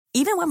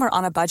Even when we're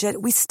on a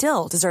budget, we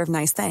still deserve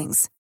nice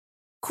things.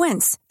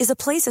 Quince is a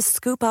place to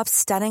scoop up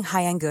stunning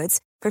high-end goods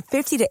for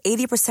 50 to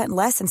 80%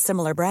 less than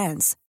similar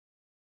brands.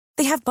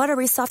 They have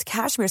buttery soft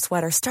cashmere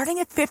sweaters starting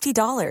at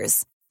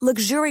 $50,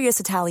 luxurious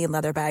Italian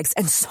leather bags,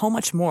 and so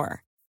much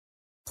more.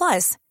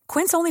 Plus,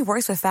 Quince only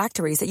works with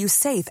factories that use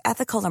safe,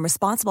 ethical, and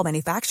responsible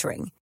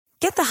manufacturing.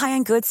 Get the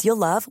high-end goods you'll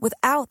love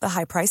without the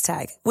high price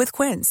tag with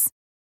Quince.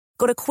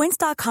 Go to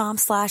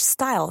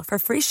quince.com/style for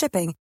free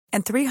shipping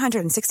and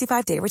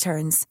 365-day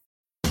returns.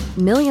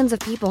 Millions of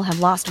people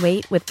have lost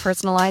weight with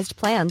personalized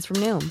plans from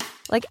Noom.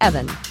 Like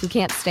Evan, who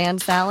can't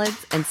stand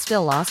salads and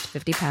still lost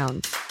 50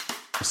 pounds.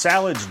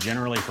 Salads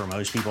generally for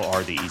most people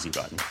are the easy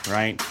button,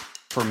 right?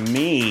 For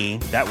me,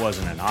 that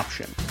wasn't an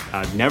option.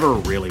 I never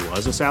really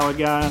was a salad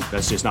guy.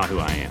 That's just not who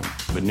I am.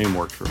 But Noom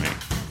worked for me.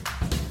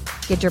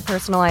 Get your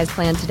personalized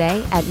plan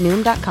today at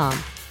Noom.com.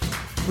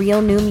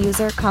 Real Noom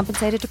user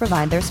compensated to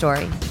provide their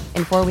story.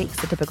 In 4 weeks,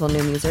 the typical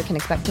Noom user can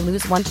expect to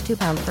lose 1 to 2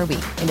 pounds per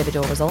week.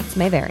 Individual results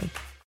may vary.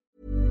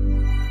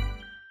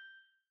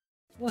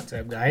 What's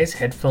up, guys?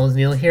 Headphones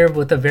Neil here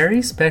with a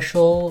very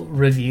special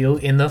review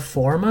in the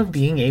form of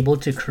being able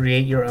to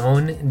create your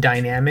own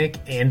dynamic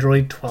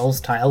Android 12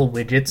 style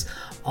widgets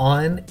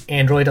on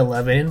Android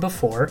 11 and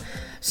before.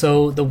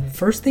 So the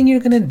first thing you're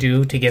going to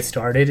do to get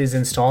started is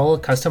install a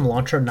custom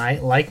launcher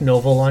like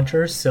Nova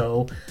Launcher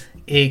so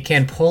it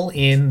can pull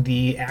in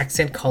the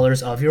accent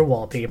colors of your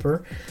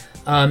wallpaper.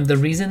 The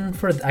reason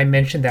I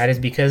mentioned that is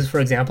because, for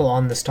example,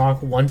 on the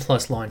stock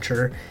OnePlus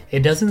launcher,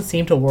 it doesn't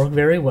seem to work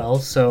very well.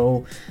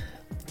 So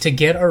to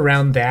get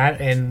around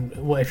that, and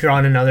if you're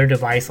on another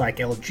device like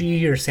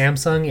LG or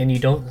Samsung and you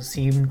don't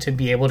seem to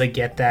be able to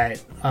get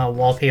that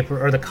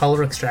wallpaper or the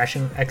color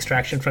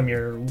extraction from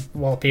your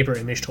wallpaper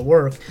image to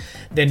work,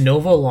 then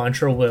Nova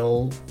Launcher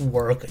will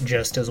work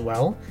just as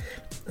well.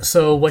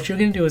 So what you're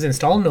going to do is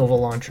install Nova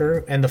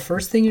Launcher, and the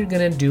first thing you're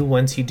going to do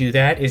once you do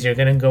that is you're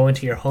going to go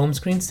into your home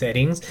screen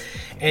settings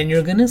and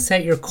you're going to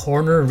set your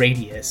corner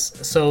radius.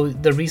 So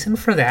the reason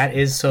for that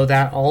is so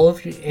that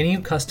any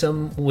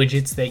custom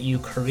widgets that you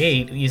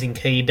create using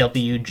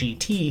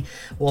KWGT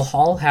will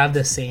all have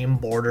the same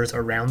borders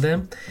around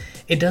them.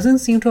 It doesn't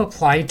seem to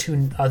apply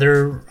to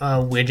other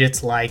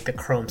widgets like the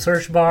Chrome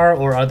search bar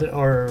or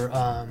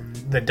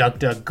the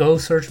DuckDuckGo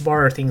search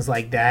bar or things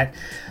like that.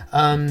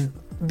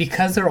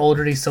 Because they're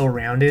already so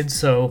rounded.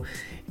 So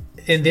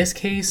in this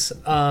case,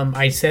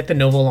 I set the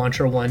Nova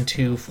Launcher one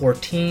to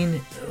 14,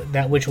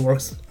 which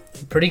works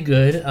pretty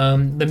good.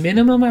 The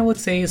minimum I would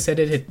say is set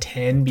it at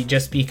 10,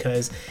 just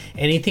because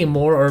anything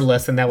more or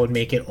less than that would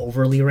make it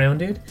overly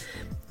rounded.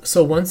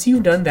 So once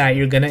you've done that,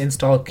 you're going to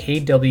install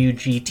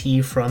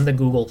KWGT from the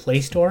Google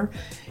Play Store.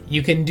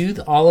 You can do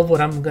all of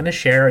what I'm going to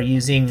share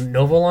using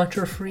Nova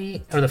Launcher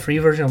free, or the free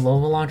version of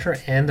Nova Launcher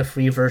and the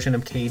free version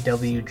of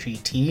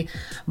KWGT.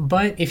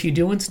 But if you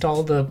do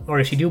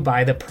if you do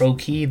buy the Pro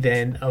key,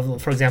 then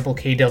for example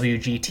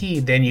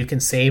KWGT, then you can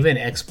save and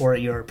export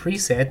your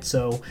preset.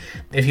 So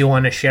if you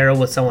want to share it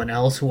with someone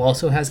else who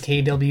also has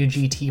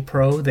KWGT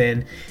Pro,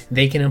 then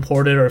they can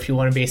import it. Or if you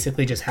want to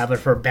basically just have it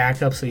for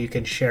backup so you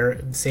can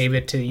save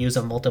it to use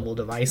on multiple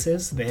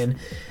devices, then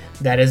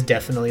that is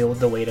definitely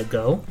the way to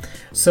go.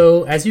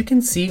 So as you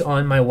can see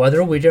on my weather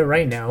widget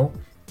right now,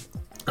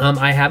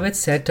 I have it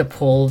set to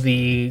pull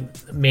the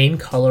main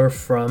color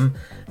from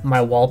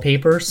my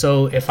wallpaper.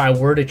 So if I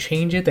were to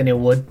change it, then it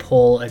would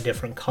pull a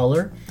different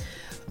color.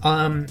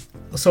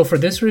 So for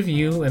this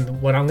review and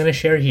what I'm going to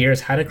share here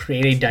is how to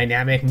create a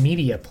dynamic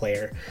media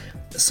player.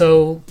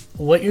 So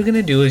what you're going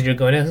to do is you're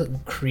going to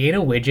create a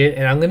widget,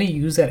 and I'm going to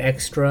use that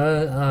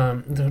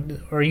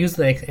use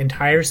the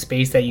entire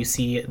space that you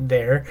see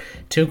there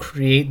to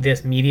create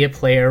this media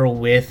player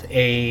with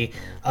a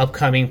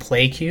upcoming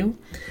play queue.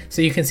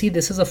 So you can see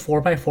this is a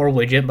 4x4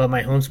 widget, but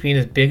my home screen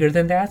is bigger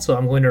than that. So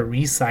I'm going to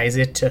resize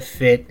it to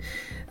fit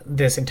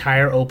this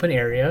entire open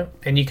area,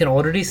 and you can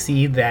already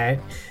see that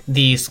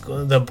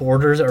the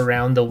borders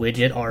around the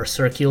widget are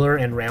circular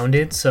and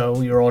rounded, so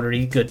you're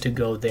already good to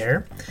go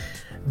there.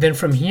 Then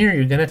from here,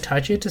 you're going to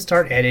touch it to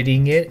start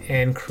editing it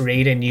and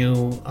create a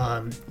new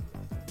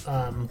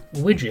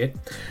widget.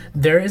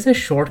 There is a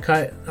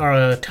shortcut or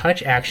a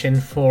touch action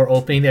for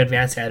opening the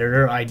advanced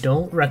editor. I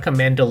don't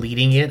recommend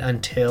deleting it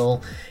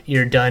until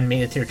you're done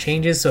with your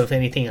changes, so if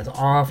anything is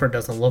off or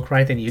doesn't look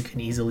right, then you can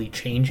easily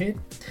change it.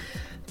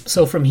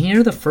 So from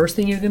here, the first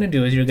thing you're going to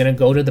do is you're going to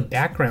go to the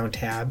background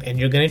tab, and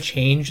you're going to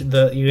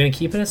you're going to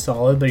keep it as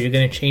solid, but you're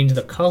going to change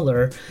the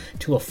color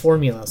to a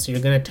formula. So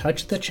you're going to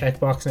touch the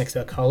checkbox next to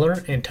the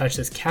color and touch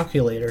this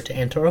calculator to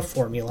enter a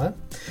formula.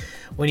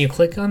 When you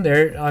click on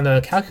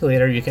the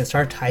calculator, you can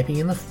start typing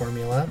in the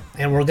formula,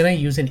 and we're going to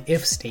use an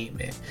if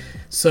statement.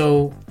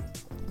 So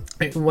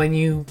when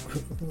you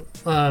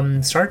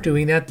start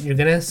doing that, you're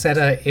going to set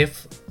a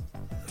if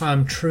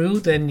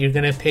true, then you're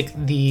going to pick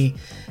the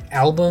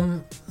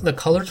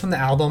colors from the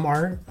album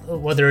art,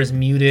 whether it's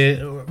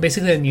muted, or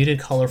basically a muted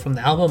color from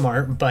the album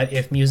art, but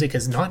if music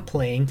is not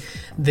playing,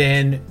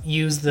 then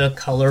use the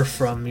color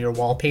from your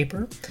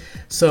wallpaper.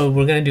 So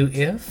we're going to do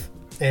if,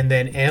 and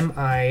then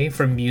mi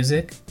from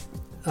music,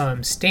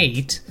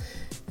 state,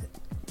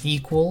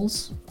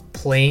 equals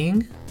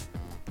playing,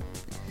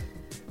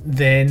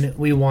 then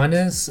we want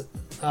to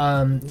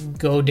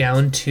go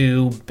down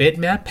to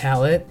bitmap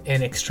palette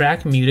and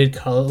extract muted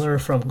color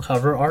from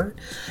cover art.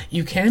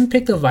 You can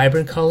pick the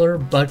vibrant color,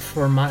 but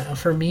for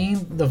me,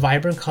 the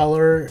vibrant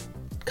color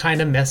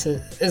kind of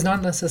is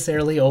not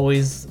necessarily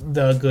always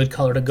the good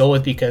color to go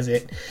with because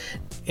it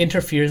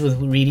interferes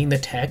with reading the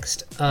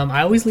text.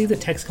 I always leave the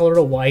text color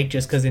to white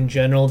just because in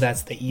general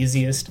that's the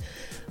easiest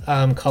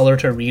color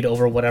to read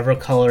over whatever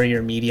color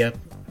your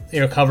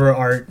cover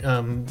art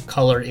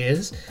color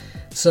is.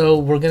 So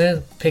we're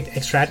going to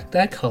extract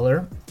that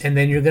color, and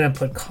then you're going to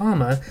put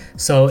comma.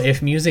 So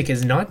if music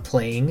is not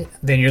playing,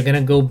 then you're going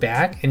to go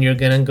back, and you're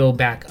going to go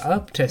back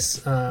up to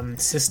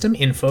system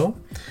info.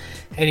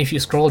 And if you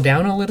scroll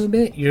down a little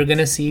bit, you're going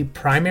to see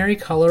primary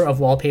color of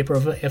wallpaper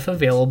if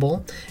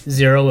available,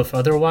 0 if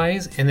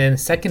otherwise, and then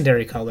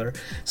secondary color.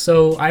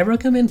 So I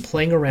recommend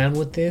playing around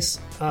with this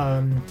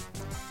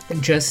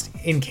just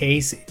in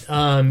case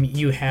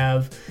you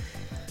have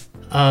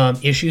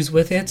issues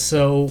with it.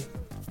 So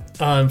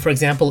for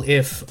example,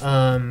 you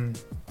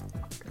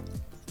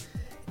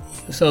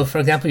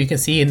can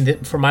see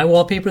for my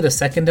wallpaper, the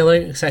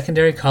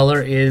secondary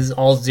color is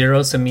all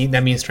 0, so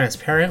that means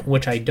transparent,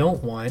 which I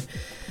don't want.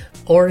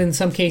 Or in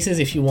some cases,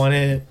 if you want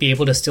to be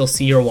able to still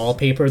see your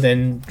wallpaper,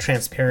 then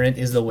transparent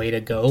is the way to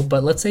go.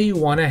 But let's say you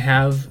want to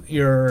have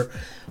your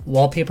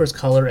wallpaper's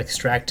color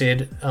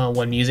extracted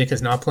when music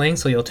is not playing,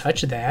 so you'll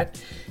touch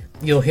that.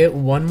 You'll hit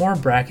one more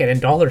bracket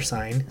and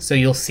 $, so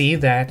you'll see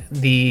that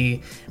the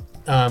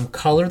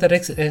color that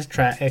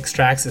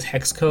extracts as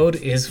hex code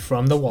is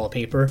from the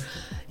wallpaper.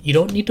 You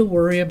don't need to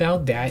worry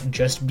about that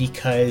just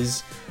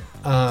because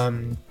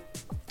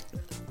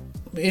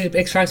it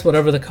extracts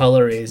whatever the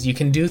color is. You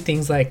can do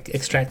things like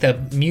extract the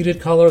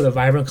muted color, the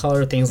vibrant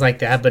color, things like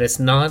that, but it's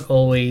not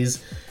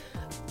always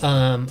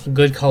a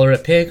good color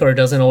to pick, or it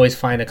doesn't always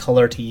find a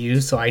color to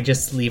use, so I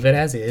just leave it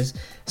as is.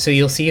 So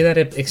you'll see that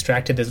it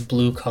extracted this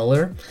blue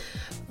color.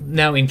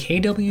 Now in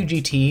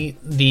KWGT,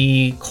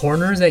 the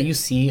corners that you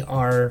see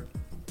are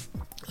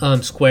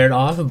squared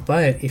off,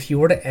 but if you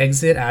were to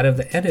exit out of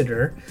the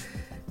editor,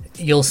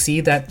 you'll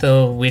see that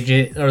the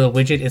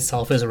widget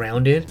itself is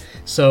rounded.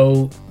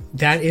 So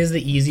that is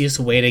the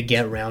easiest way to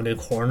get rounded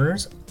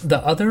corners.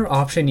 The other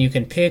option you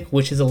can pick,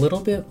 which is a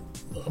little bit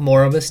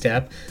more of a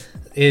step,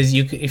 is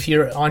if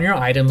you're on your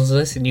items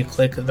list and you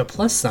click the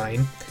plus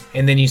sign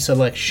and then you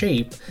select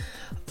shape,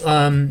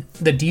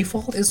 the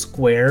default is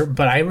square,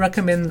 but I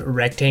recommend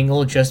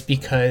rectangle just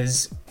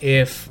because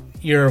if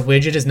your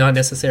widget is not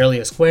necessarily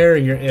a square,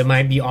 it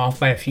might be off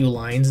by a few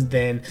lines,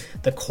 then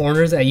the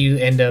corners that you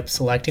end up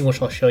selecting,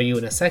 which I'll show you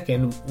in a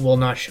second, will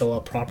not show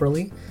up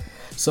properly.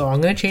 So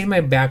I'm going to change my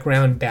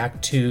background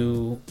back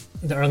to,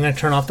 I'm going to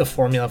turn off the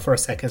formula for a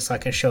second so I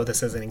can show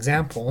this as an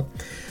example.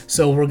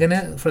 So we're going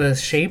to, for the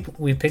shape,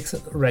 we pick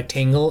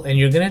rectangle, and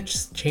you're going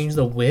to change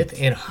the width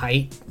and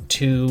height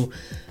to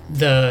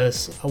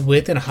the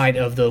width and height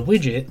of the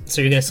widget.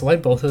 So you're going to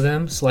select both of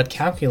them, select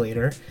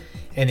calculator,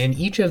 and in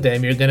each of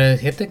them, you're going to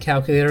hit the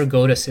calculator,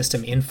 go to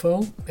system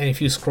info, and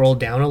if you scroll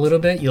down a little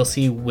bit, you'll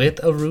see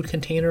width of root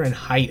container and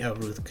height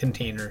of root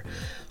container.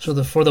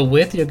 So for the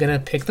width, you're going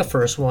to pick the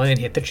first one and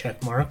hit the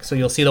check mark. So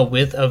you'll see the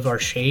width of our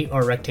shape,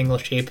 our rectangle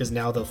shape, is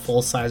now the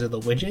full size of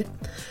the widget.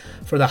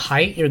 For the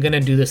height, you're going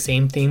to do the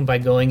same thing by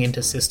going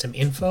into system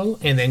info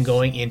and then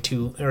going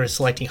into, or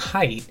selecting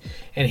height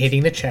and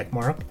hitting the check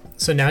mark.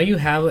 So now you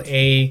have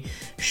a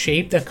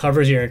shape that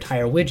covers your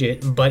entire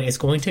widget, but it's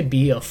going to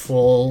be a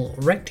full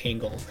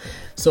rectangle.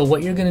 So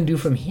what you're going to do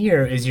from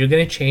here is you're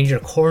going to change your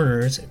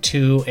corners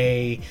to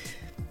a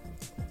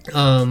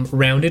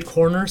rounded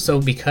corner.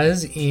 So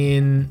because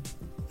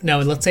now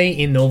let's say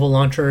in Nova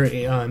Launcher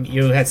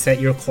you had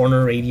set your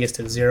corner radius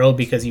to 0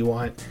 because you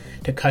want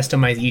to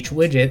customize each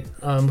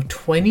widget.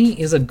 20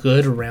 is a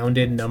good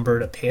rounded number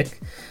to pick.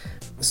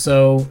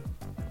 So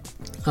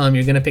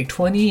you're going to pick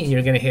 20,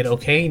 you're going to hit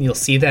OK, and you'll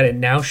see that it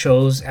now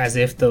shows as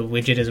if the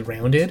widget is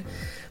rounded.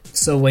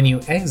 So when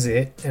you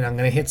exit, and I'm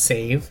going to hit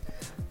save,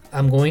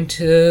 I'm going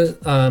to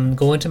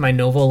go into my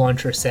Nova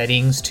Launcher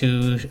settings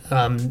to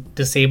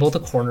disable the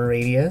corner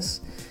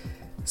radius.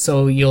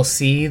 So you'll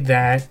see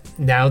that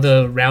now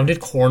the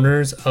rounded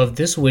corners of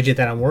this widget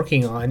that I'm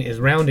working on is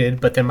rounded,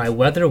 but then my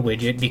weather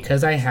widget,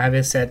 because I have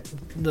it set,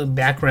 the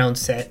background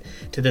set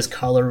to this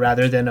color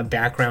rather than a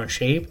background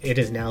shape, it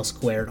is now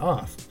squared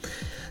off.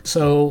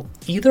 So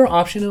either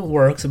option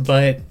works,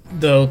 but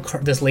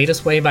this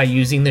latest way by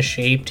using the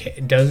shape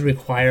does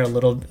require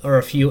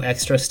a few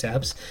extra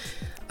steps.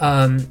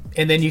 And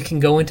then you can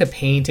go into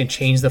Paint and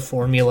change the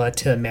formula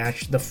to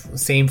match the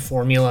same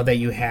formula that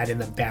you had in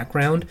the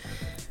background.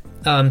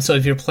 So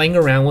if you're playing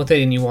around with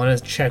it and you want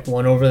to check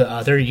one over the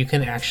other, you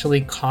can actually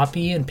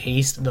copy and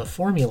paste the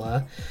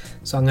formula.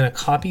 So I'm going to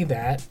copy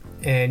that,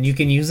 and you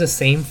can use the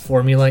same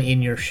formula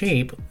in your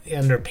shape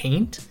under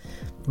Paint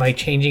by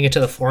changing it to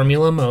the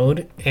formula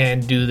mode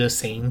and do the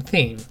same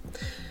thing.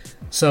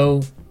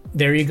 So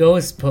there you go,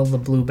 it's the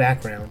blue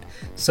background.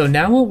 So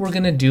now what we're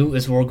going to do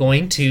is we're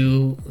going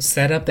to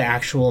set up the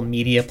actual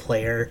media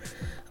player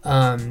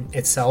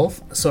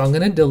itself. So I'm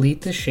going to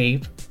delete the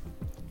shape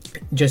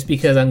just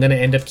because I'm going to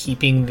end up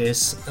keeping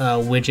this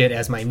widget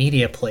as my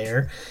media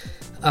player.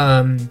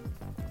 And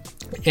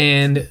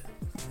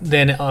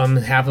then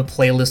have a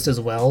playlist as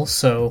well.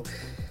 So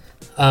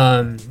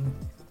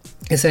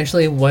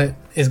essentially what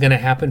is going to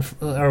happen,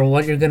 or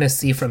what you're going to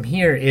see from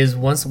here, is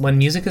when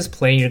music is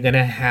playing, you're going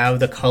to have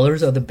the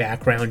colors of the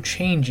background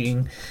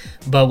changing,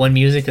 but when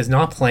music is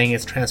not playing,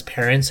 it's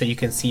transparent, so you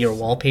can see your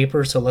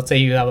wallpaper. So let's say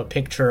you have a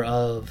picture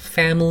of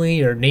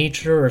family or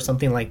nature or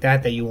something like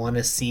that you want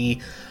to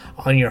see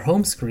on your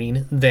home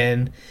screen,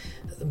 then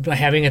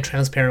having a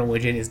transparent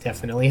widget is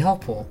definitely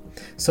helpful.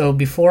 So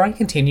before I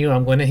continue,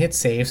 I'm going to hit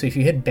save. So if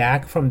you hit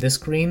back from this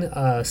screen,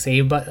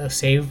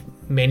 save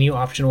menu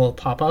option will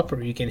pop up,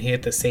 or you can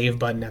hit the save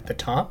button at the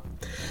top.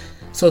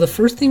 So the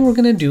first thing we're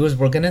going to do is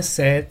we're going to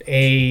set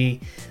a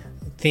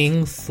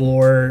thing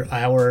for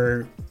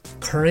our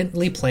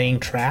currently playing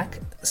track.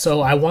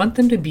 So I want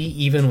them to be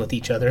even with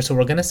each other. So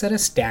we're going to set a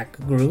stack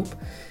group,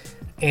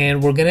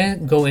 and we're going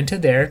to go into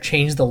there,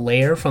 change the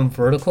layer from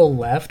vertical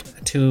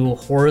left to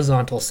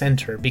horizontal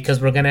center,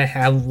 because we're going to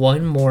have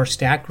one more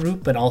stack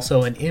group, but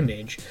also an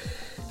image.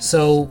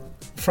 So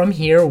from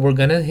here, we're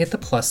going to hit the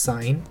plus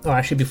sign. Oh,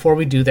 actually, before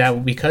we do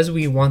that, because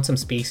we want some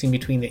spacing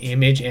between the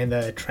image and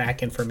the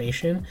track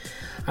information,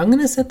 I'm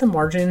going to set the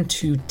margin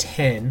to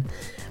 10,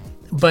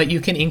 but you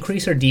can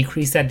increase or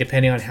decrease that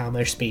depending on how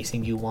much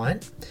spacing you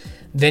want.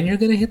 Then you're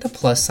going to hit the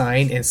plus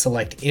sign and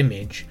select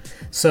image.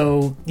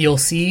 So you'll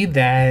see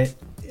that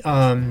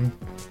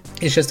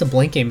it's just a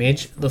blank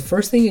image. The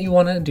first thing that you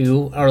want to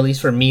do, or at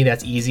least for me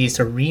that's easy, is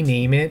to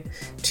rename it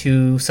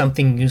to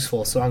something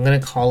useful. So I'm going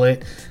to call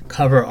it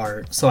cover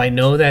art. So I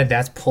know that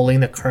that's pulling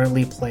the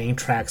currently playing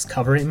track's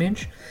cover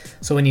image.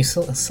 So when you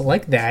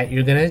select that,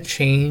 you're going to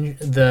change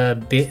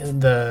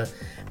the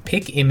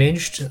pick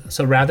image.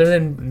 So rather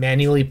than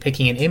manually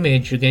picking an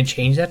image, you're going to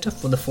change that to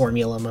the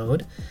formula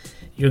mode.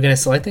 You're going to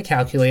select the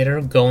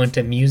calculator, go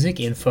into music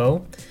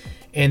info,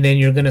 and then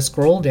you're going to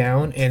scroll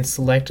down and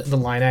select the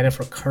line item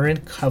for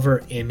current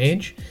cover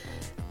image.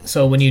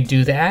 So when you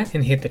do that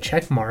and hit the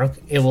check mark,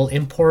 it will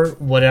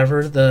import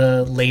whatever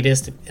the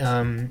latest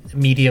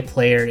media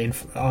player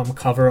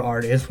cover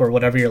art is for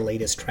whatever your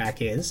latest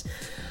track is.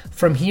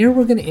 From here,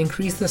 we're going to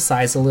increase the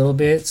size a little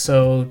bit.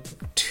 So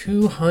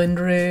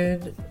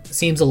 200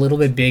 seems a little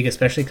bit big,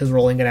 especially because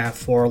we're only going to have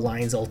 4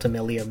 lines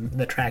ultimately of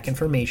the track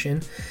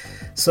information.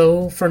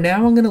 So for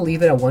now, I'm going to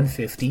leave it at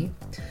 150.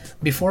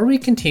 Before we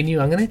continue,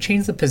 I'm going to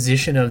change the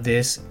position of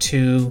this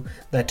to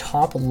the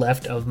top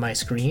left of my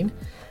screen.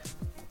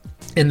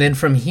 And then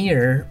from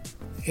here,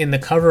 in the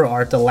cover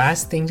art, the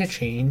last thing to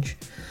change,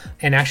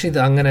 and actually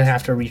I'm going to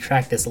have to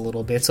retract this a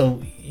little bit.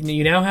 So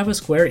you now have a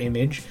square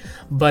image,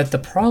 but the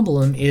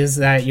problem is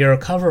that your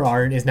cover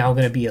art is now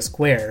going to be a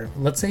square.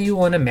 Let's say you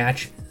want to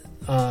match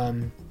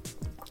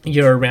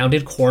your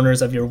rounded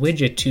corners of your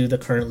widget to the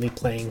currently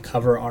playing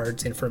cover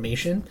art's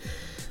information.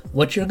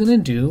 What you're going to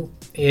do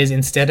is,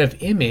 instead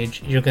of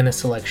image, you're going to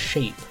select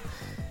shape.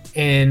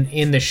 And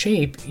in the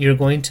shape, you're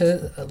going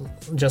to,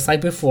 just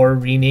like before,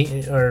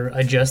 rename or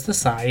adjust the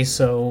size.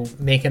 So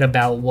make it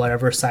about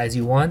whatever size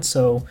you want.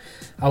 So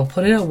I'll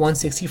put it at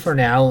 160 for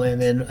now,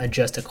 and then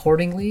adjust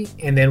accordingly.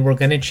 And then we're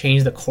going to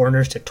change the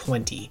corners to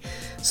 20.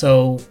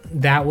 So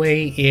that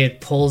way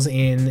it pulls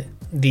in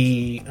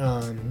the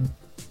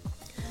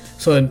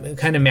so it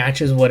kind of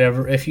matches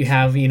whatever. If you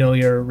have,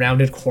 your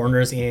rounded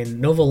corners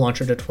in Nova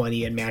Launcher to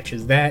 20, it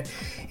matches that.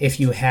 If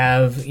you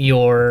have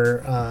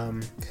your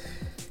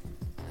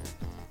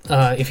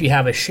if you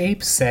have a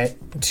shape set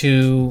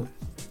to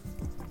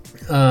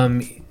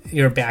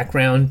your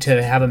background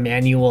to have a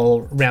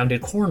manual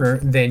rounded corner,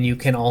 then you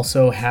can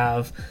also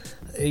have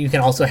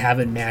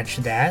it match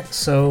that.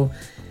 So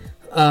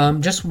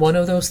just one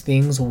of those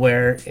things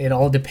where it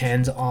all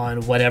depends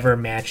on whatever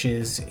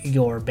matches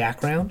your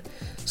background.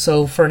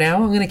 So for now,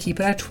 I'm going to keep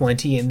it at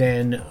 20, and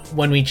then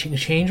when we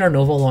change our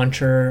Nova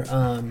Launcher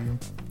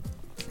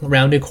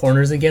rounded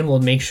corners again, we'll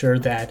make sure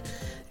that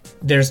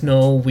there's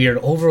no weird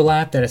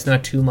overlap, that it's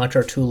not too much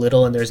or too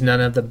little, and there's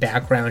none of the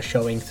background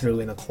showing through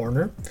in the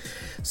corner.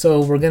 So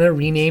we're going to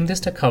rename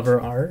this to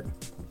cover art,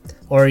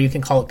 or you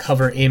can call it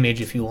cover image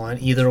if you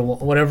want, either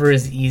whatever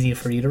is easy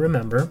for you to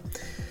remember.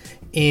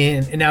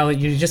 And now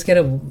you just get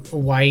a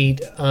white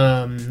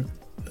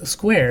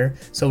square.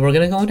 So we're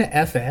going to go into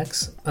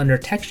FX. Under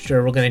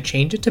texture, we're going to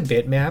change it to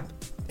bitmap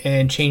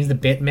and change the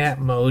bitmap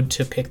mode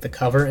to pick the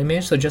cover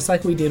image. So just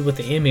like we did with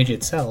the image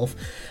itself,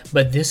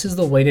 but this is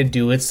the way to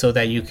do it so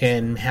that you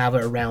can have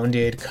a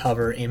rounded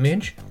cover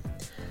image.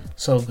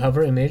 So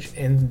cover image,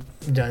 and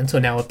done. So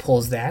now it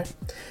pulls that.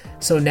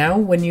 So now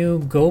when you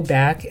go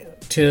back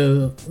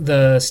to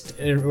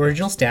the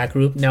original stack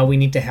group, now we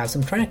need to have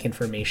some track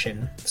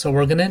information. So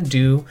we're going to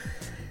do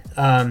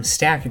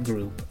stack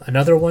group,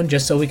 another one,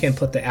 just so we can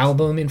put the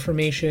album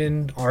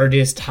information,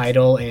 artist,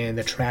 title, and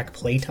the track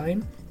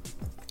playtime.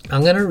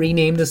 I'm going to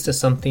rename this to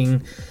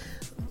something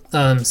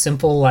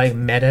simple like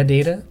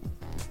metadata,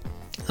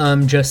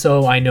 just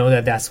so I know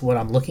that that's what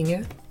I'm looking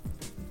at.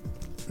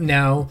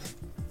 Now,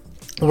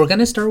 We're going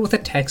to start with a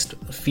text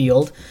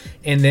field,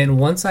 and then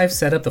once I've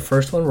set up the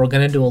first one, we're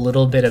going to do a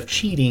little bit of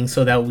cheating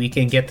so that we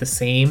can get the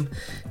same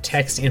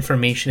text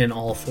information in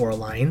all 4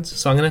 lines.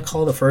 So I'm going to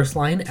call the first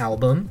line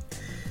album.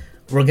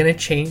 We're going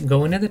to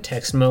go into the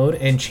text mode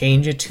and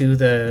change it to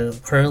the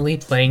currently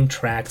playing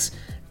track's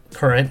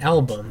current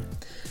album.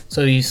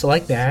 So you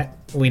select that.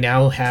 We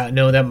now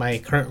know that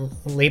my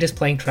latest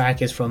playing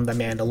track is from The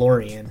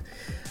Mandalorian.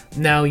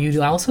 Now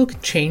you also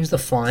can change the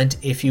font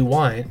if you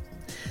want.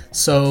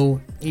 So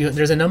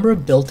there's a number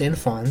of built-in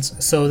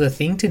fonts. So the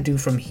thing to do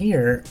from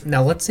here,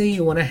 now let's say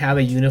you want to have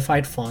a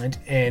unified font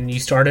and you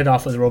started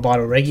off with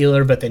Roboto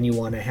Regular, but then you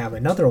want to have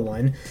another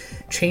one.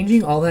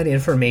 Changing all that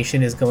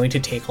information is going to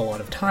take a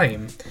lot of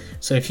time.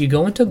 So if you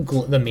go into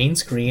the main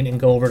screen and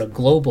go over to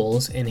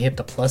Globals and hit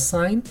the plus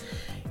sign,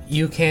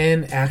 you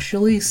can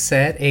actually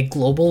set a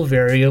global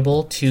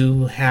variable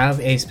to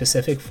have a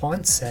specific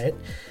font set.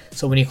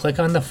 So when you click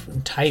on the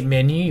type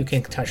menu, you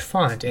can touch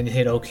font and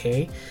hit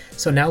OK.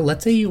 So now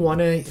let's say you want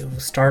to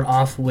start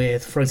off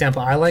with, for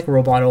example, I like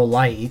Roboto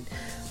Light,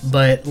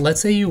 but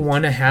let's say you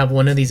want to have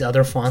one of these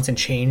other fonts and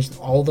change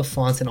all the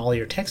fonts in all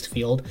your text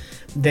field.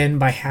 Then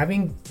by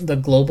having the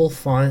global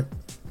font,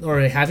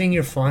 or having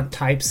your font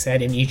type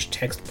set in each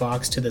text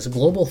box to this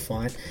global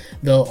font,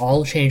 they'll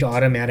all change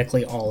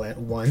automatically all at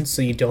once,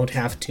 so you don't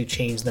have to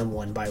change them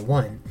one by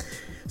one.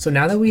 So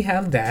now that we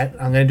have that,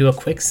 I'm going to do a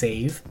quick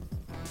save.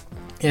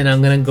 And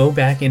I'm going to go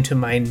back into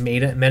my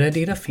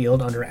metadata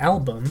field under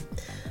album.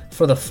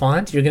 For the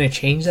font, you're going to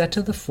change that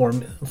to the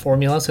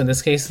formula. So in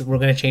this case, we're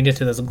going to change it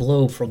to this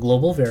globe for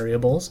global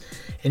variables.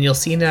 And you'll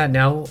see that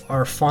now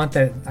our font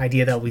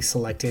idea that we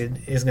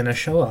selected is going to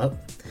show up.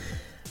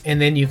 And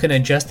then you can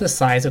adjust the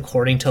size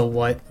according to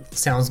what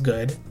sounds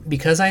good.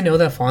 Because I know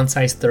that font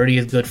size 30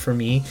 is good for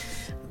me,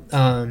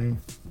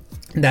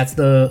 that's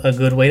a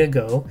good way to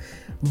go.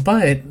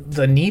 But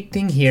the neat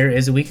thing here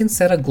is we can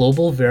set a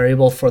global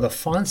variable for the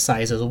font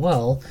size as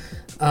well.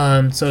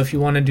 So if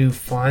you want to do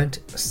font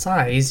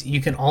size,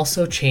 you can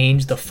also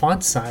change the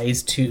font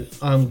size to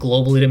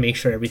globally to make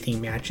sure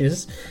everything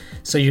matches.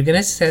 So you're going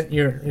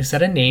to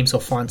set a name, so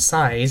font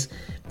size,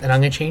 and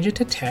I'm going to change it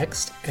to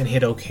text and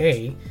hit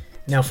OK.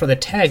 Now for the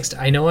text,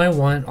 I know I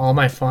want all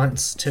my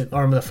fonts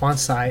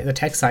the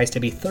text size to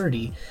be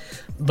 30.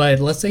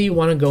 But let's say you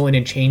want to go in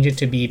and change it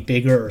to be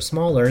bigger or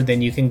smaller,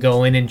 then you can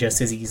go in and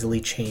just as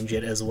easily change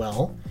it as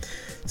well.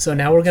 So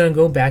now we're going to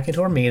go back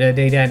into our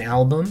metadata and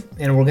album,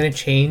 and we're going to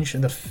change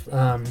the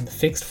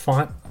fixed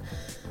font.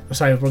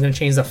 We're going to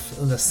change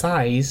the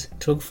size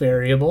to a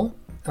variable.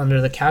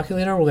 Under the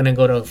calculator, we're going to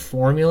go to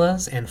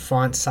formulas and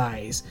font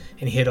size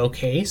and hit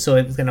OK. So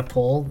it's going to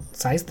pull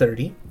size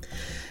 30.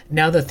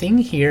 Now the thing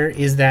here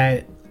is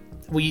that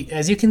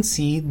as you can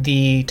see,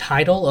 the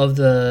title of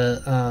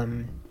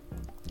the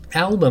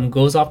album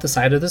goes off the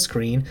side of the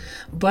screen,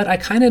 but I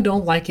kind of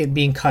don't like it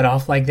being cut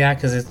off like that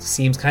because it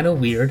seems kind of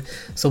weird.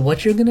 So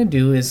what you're going to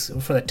do is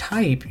for the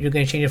type, you're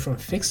going to change it from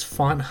fixed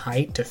font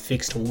height to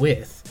fixed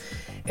width.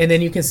 And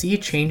then you can see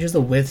it changes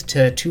the width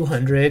to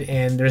 200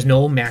 and there's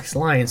no max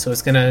line. So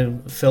it's going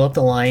to fill up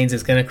the lines.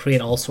 It's going to create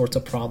all sorts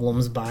of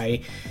problems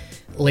by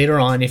later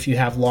on if you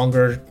have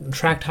longer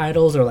track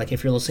titles, or like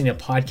if you're listening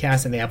to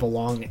podcasts and they have a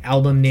long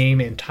album name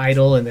and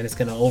title and then it's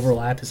going to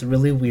overlap. It's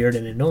really weird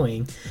and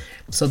annoying.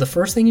 So the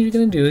first thing you're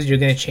going to do is you're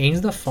going to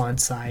change the font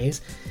size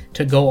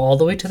to go all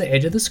the way to the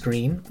edge of the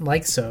screen,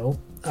 like so.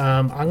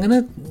 I'm going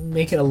to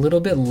make it a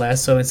little bit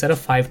less. So instead of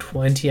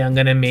 520, I'm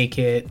going to make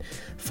it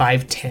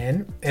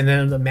 510. And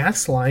then the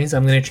max lines,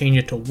 I'm going to change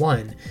it to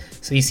 1.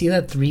 So you see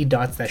that 3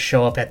 dots that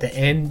show up at the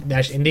end,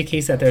 that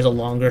indicates that there's a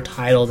longer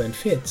title than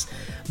fits.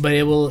 But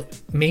it will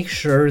make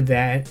sure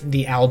that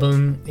the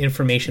album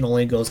information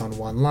only goes on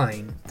one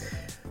line.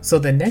 So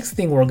the next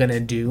thing we're going to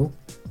do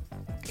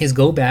is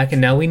go back,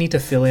 and now we need to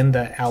fill in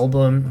the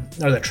album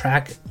or the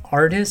track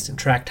artist,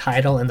 track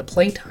title, and the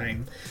play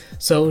time.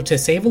 So to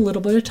save a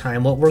little bit of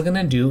time, what we're going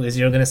to do is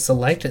you're going to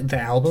select the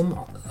album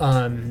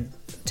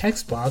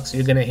text box,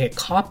 you're going to hit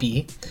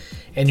copy,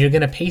 and you're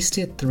going to paste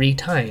it 3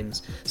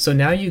 times. So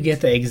now you get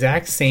the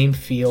exact same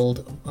field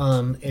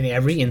in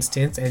every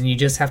instance, and you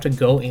just have to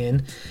go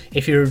in.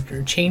 If you're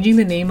changing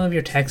the name of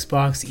your text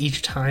box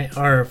each time,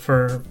 or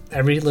for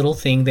every little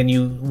thing, then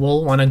you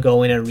will want to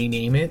go in and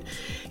rename it.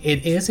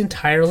 It is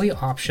entirely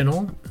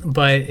optional,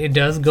 but it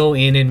does go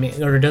in and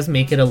it does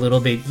make it a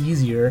little bit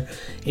easier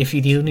if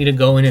you do need to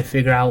go in and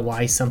figure out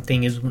why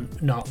something is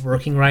not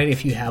working right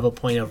if you have a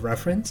point of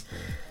reference.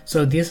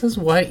 So this is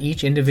what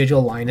each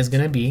individual line is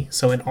going to be.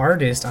 So in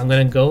artist, I'm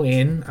going to go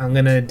in, I'm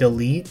going to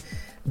delete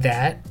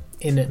that.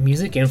 In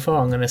music info,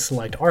 I'm going to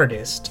select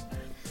artist.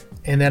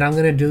 And then I'm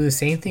going to do the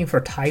same thing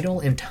for title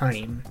and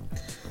time.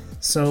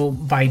 So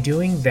by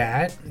doing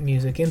that,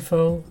 music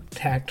info,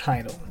 tag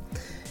title.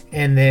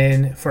 And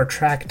then for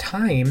track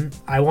time,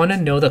 I want to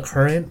know the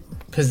current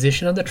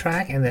position of the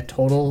track and the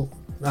total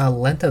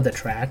length of the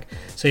track.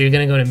 So you're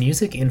going to go to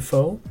music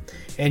info,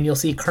 and you'll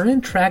see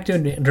current track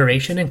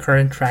duration and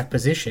current track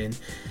position.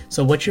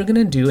 So what you're going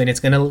to do, and it's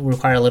going to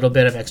require a little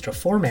bit of extra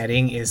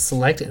formatting, is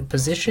select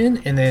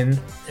position and then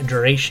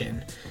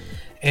duration.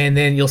 And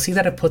then you'll see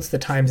that it puts the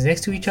times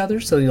next to each other,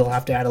 so you'll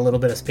have to add a little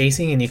bit of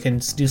spacing, and you can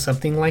do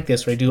something like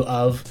this where you do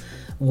of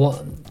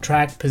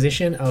track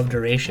position of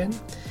duration.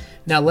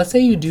 Now, let's say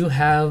you do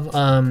have,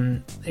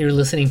 you're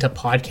listening to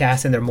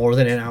podcasts and they're more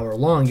than an hour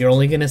long. You're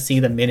only going to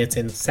see the minutes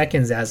and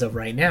seconds as of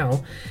right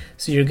now.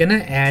 So you're going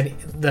to add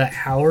the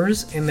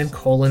hours and then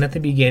colon at the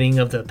beginning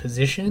of the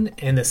position,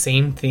 and the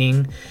same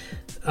thing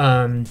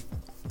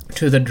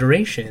to the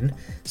duration.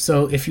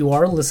 So if you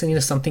are listening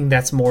to something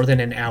that's more than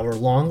an hour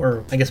long,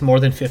 or I guess more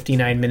than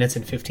 59 minutes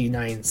and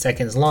 59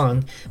 seconds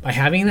long, by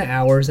having the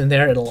hours in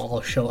there, it'll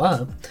all show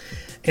up.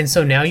 And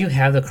so now you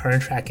have the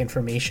current track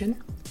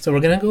information. So we're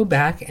going to go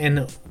back,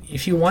 and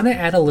if you want to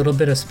add a little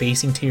bit of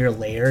spacing to your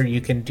layer, you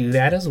can do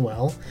that as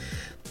well.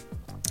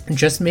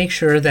 Just make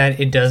sure that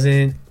it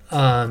doesn't,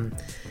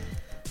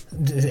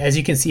 as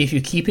you can see, if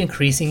you keep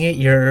increasing it,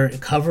 your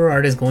cover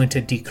art is going to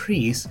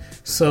decrease.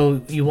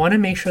 So you want to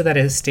make sure that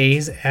it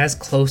stays as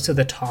close to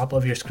the top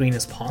of your screen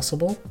as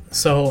possible.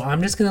 So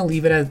I'm just going to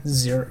leave it at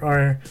 0,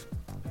 or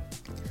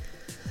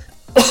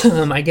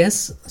I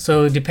guess,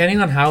 so depending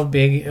on how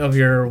big of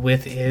your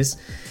width is,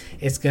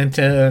 it's going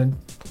to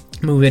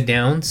move it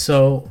down.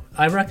 So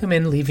I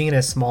recommend leaving it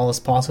as small as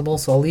possible.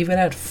 So I'll leave it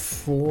at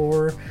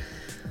 4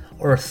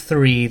 or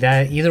 3.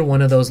 That either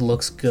one of those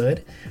looks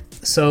good.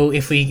 So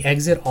if we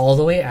exit all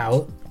the way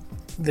out,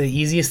 the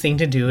easiest thing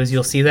to do is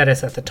you'll see that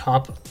it's at the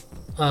top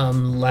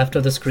left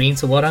of the screen.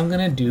 So what I'm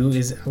going to do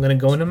is I'm going to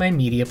go into my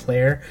media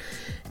player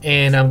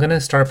and I'm going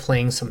to start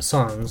playing some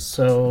songs.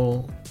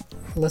 So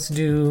let's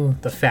do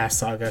the Fast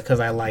Saga because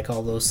I like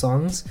all those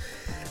songs.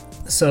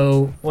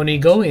 So when you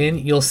go in,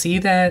 you'll see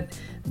that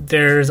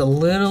there's a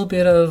little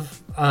bit of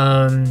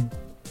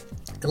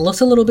it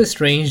looks a little bit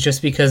strange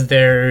just because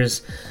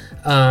there's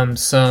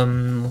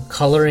some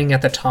coloring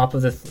at the top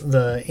of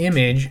the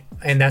image,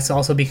 and that's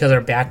also because our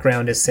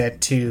background is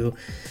set to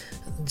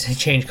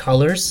change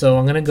colors. So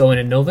I'm going to go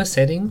into Nova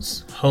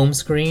Settings, Home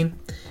Screen,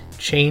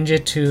 change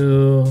it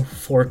to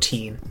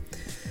 14.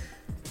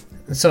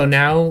 So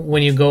now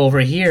when you go over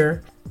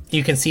here,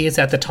 you can see it's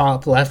at the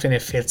top left and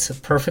it fits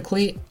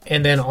perfectly.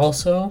 And then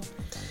also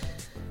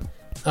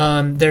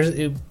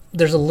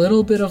there's a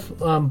little bit of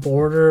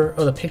border,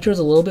 or the picture is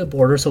a little bit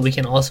border, so we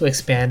can also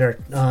expand our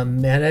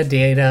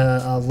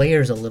metadata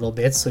layers a little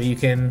bit. So you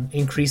can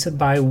increase it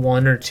by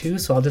 1 or 2.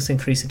 So I'll just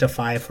increase it to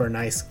 5 for a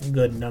nice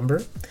good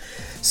number.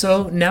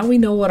 So now we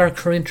know what our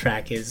current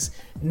track is.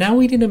 Now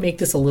we need to make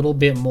this a little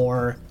bit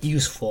more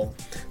useful.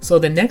 So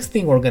the next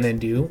thing we're going to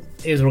do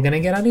is we're going to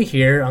get out of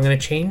here. I'm going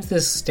to change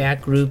this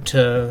stack group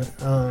to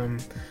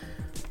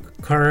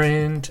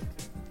current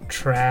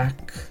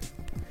track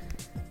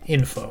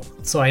info.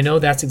 So I know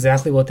that's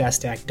exactly what that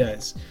stack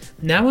does.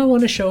 Now I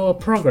want to show a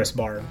progress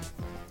bar.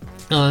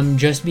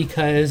 Just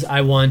because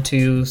I want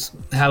to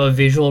have a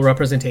visual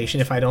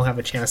representation if I don't have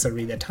a chance to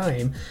read the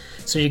time.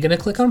 So you're going to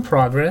click on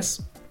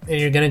progress, and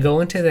you're going to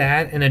go into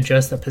that and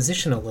adjust the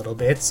position a little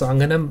bit. So I'm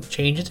going to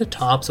change it to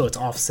top so it's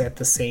offset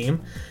the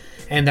same,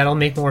 and that'll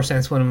make more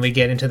sense when we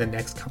get into the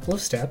next couple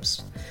of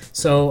steps.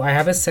 So I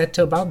have it set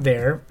to about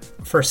there.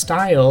 For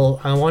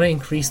style, I want to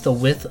increase the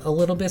width a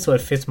little bit so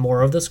it fits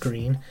more of the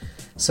screen.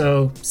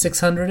 So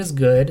 600 is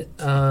good.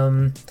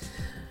 I'll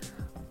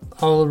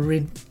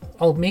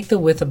make the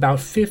width about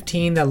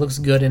 15. That looks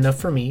good enough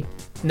for me.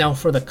 Now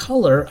for the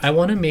color, I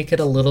want to make it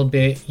a little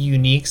bit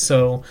unique.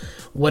 So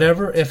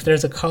whatever, if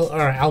there's a color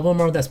or album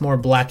art that's more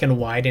black and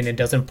white and it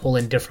doesn't pull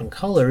in different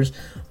colors,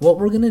 what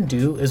we're going to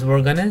do is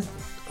we're going to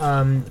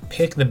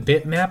pick the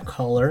bitmap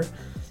color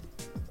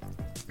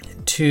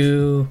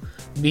to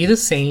be the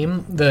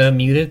same, the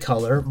muted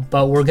color,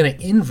 but we're going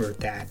to invert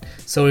that.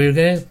 So you're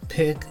going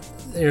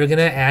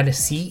to add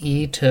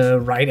CE to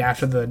right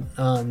after the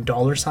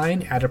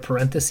 $, add a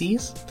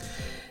parentheses.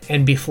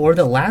 And before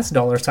the last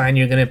 $,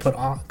 you're going to put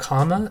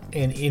comma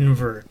and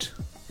invert.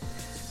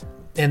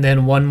 And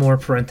then one more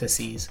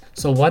parentheses.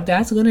 So what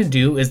that's going to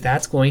do is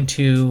that's going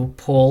to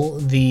pull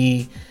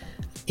the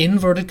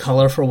inverted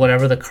color for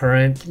whatever the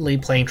currently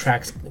playing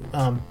track's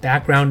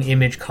background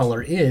image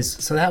color is.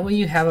 So that way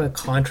you have a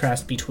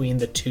contrast between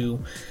the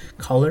two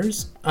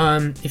colors.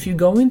 If you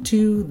go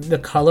into the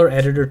color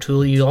editor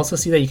tool, you also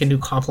see that you can do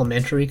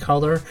complementary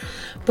color,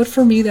 but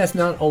for me that's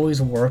not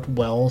always worked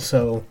well.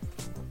 So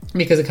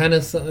because it kind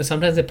of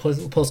sometimes it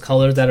pulls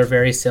colors that are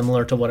very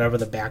similar to whatever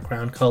the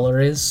background color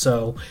is.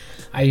 So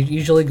I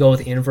usually go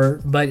with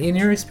invert, but in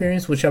your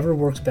experience, whichever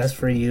works best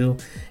for you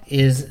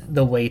is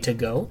the way to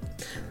go.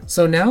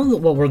 So now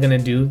what we're going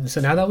to do,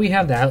 so now that we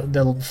have that,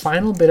 the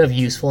final bit of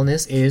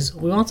usefulness is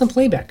we want some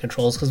playback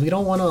controls, because we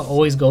don't want to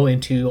always go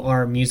into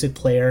our music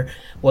player,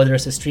 whether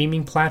it's a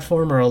streaming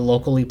platform or a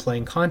locally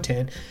playing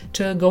content,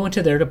 to go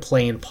into there to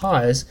play and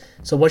pause.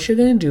 So what you're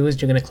going to do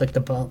is you're going to click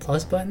the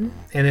plus button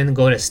and then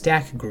go to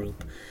stack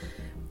group.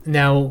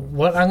 Now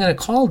what I'm going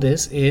to call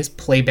this is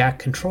playback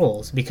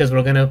controls, because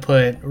we're going to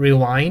put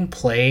rewind,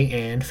 play,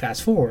 and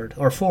fast forward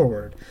or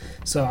forward.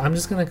 So I'm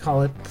just going to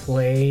call it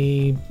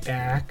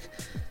playback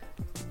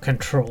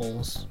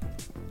controls.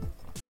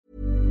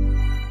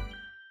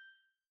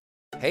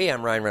 Hey,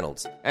 I'm Ryan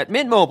Reynolds. At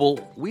Mint Mobile,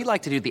 we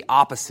like to do the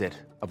opposite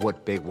of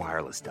what Big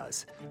Wireless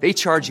does. They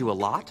charge you a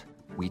lot,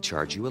 we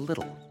charge you a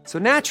little. So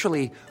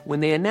naturally, when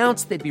they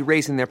announced they'd be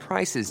raising their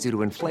prices due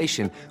to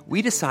inflation,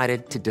 we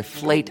decided to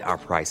deflate our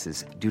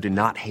prices due to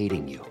not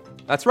hating you.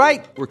 That's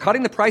right. We're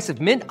cutting the price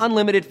of Mint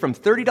Unlimited from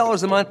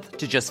 $30 a month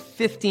to just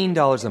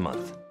 $15 a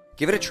month.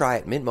 Give it a try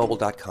at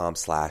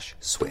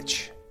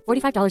mintmobile.com/switch.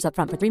 $45 up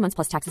front for 3 months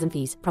plus taxes and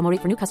fees. Promo rate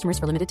for new customers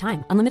for limited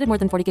time. Unlimited more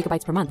than 40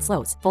 gigabytes per month.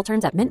 Slows full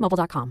terms at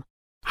mintmobile.com.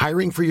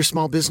 Hiring for your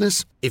small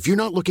business? If you're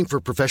not looking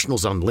for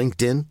professionals on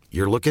LinkedIn,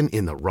 you're looking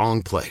in the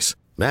wrong place.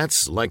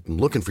 That's like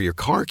looking for your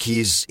car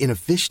keys in a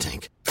fish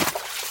tank.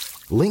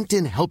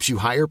 LinkedIn helps you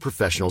hire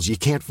professionals you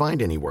can't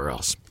find anywhere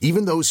else,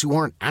 even those who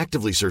aren't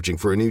actively searching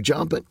for a new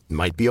job but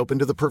might be open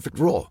to the perfect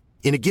role.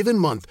 In a given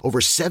month, over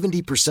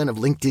 70% of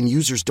LinkedIn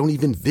users don't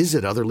even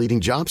visit other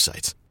leading job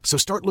sites. So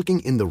start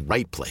looking in the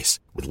right place.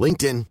 With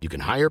LinkedIn, you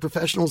can hire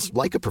professionals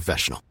like a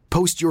professional.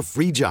 Post your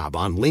free job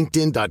on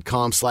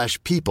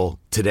linkedin.com/people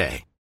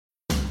today.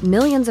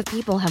 Millions of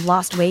people have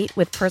lost weight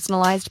with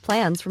personalized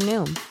plans from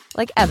Noom.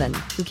 Like Evan,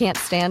 who can't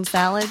stand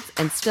salads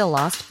and still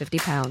lost 50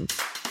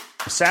 pounds.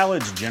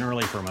 Salads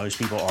generally for most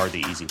people are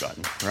the easy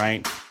button,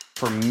 right?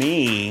 For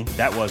me,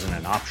 that wasn't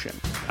an option.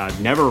 I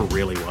never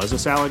really was a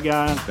salad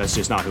guy. That's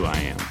just not who I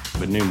am.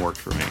 But Noom worked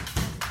for me.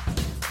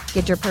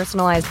 Get your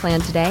personalized plan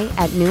today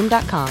at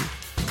Noom.com.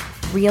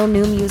 Real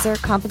Noom user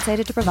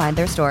compensated to provide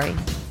their story.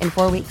 In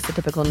 4 weeks, the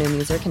typical Noom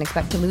user can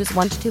expect to lose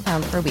 1 to 2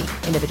 pounds per week.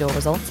 Individual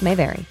results may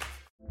vary.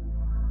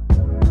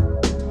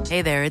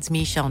 Hey there, it's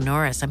Michelle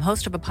Norris. I'm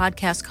host of a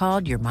podcast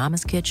called Your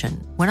Mama's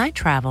Kitchen. When I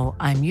travel,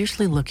 I'm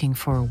usually looking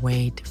for a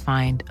way to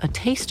find a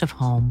taste of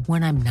home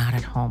when I'm not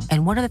at home.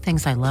 And one of the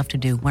things I love to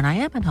do when I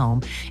am at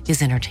home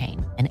is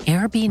entertain. And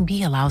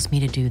Airbnb allows me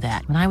to do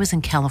that. When I was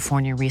in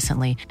California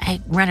recently, I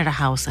rented a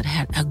house that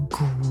had a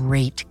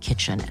great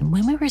kitchen. And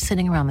when we were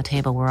sitting around the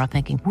table, we're all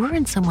thinking, we're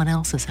in someone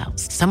else's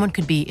house. Someone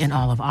could be in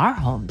all of our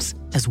homes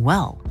as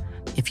well.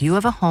 If you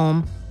have a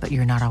home, but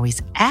you're not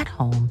always at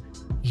home,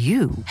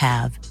 you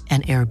have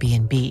an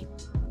Airbnb.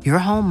 Your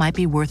home might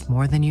be worth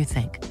more than you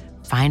think.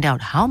 Find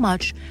out how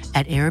much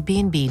at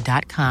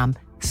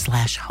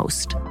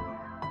airbnb.com/host.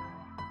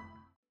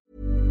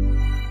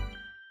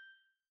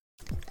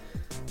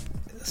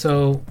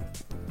 So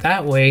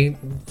that way,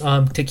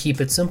 to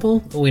keep it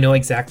simple, we know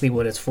exactly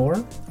what it's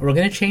for. We're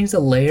going to change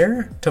the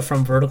layer to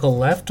from vertical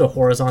left to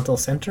horizontal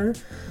center.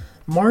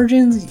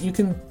 Margins, you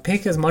can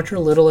pick as much or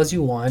little as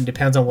you want,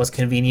 depends on what's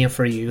convenient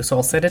for you. So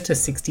I'll set it to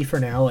 60 for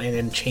now and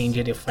then change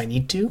it if I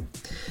need to.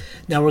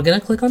 Now we're going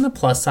to click on the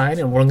plus sign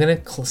and we're going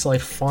to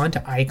select font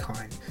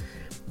icon.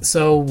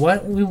 So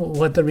what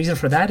the reason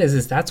for that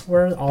is that's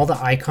where all the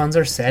icons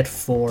are set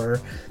for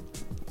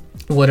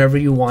whatever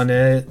you want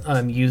to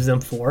use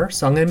them for.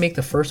 So I'm going to make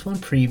the first one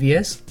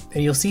previous,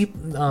 and you'll see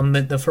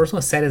the first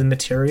one set as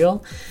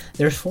material.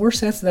 There's 4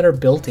 sets that are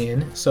built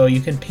in, so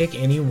you can pick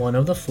any one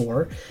of the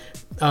 4.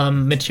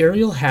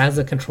 Material has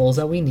the controls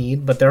that we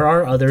need, but there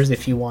are others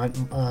if you want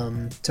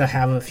to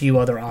have a few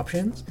other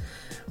options.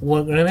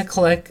 We're going to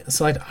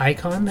select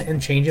icon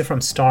and change it from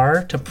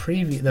star to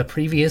the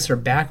previous or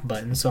back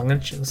button. So I'm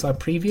going to select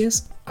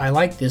previous. I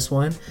like this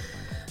one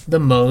the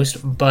most,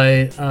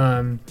 but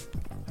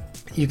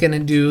you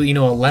can do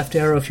a left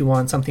arrow if you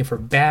want something for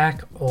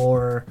back,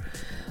 or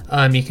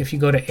if you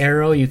go to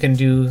arrow, you can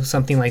do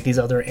something like these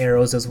other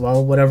arrows as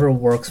well, whatever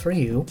works for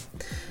you.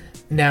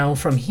 Now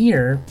from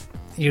here,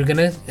 you're going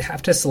to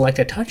have to select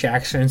a touch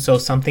action so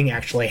something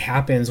actually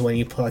happens when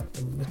you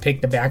pick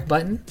the back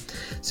button.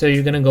 So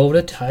you're going to go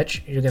to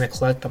touch, you're going to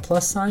click the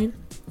plus sign,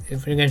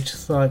 if you're going to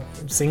select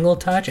single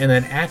touch and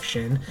then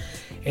action,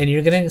 and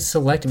you're going to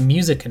select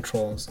music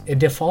controls. It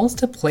defaults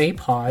to play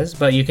pause,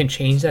 but you can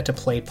change that to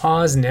play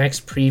pause,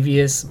 next,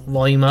 previous,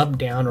 volume up,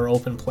 down, or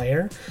open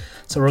player.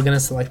 So we're going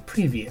to select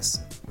previous.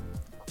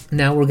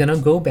 Now we're going to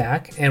go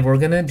back and we're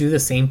going to do the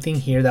same thing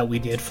here that we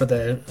did for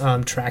the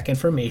track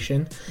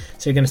information.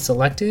 So you're going to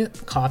select it,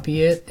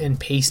 copy it, and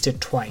paste it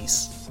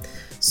twice.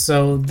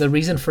 So the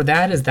reason for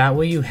that is that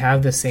way you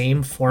have the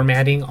same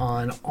formatting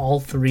on all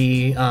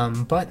 3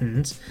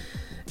 buttons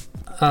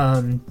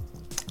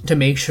to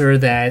make sure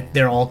that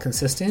they're all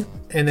consistent.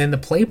 And then the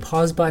play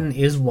pause button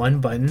is one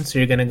button. So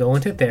you're going to go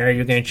into there,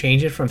 you're going to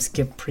change it from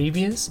skip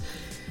previous,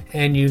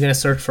 and you're going to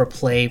search for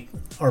play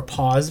or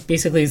pause.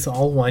 Basically, it's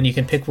all one. You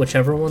can pick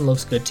whichever one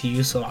looks good to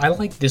you. So I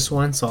like this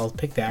one, so I'll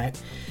pick that.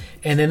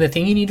 And then the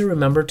thing you need to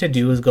remember to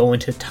do is go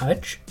into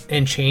touch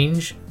and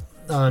change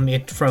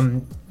it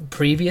from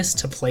previous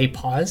to play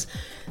pause.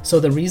 So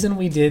the reason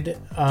we did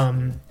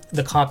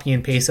the copy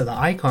and paste of the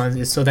icons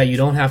is so that you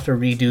don't have to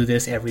redo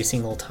this every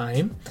single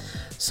time.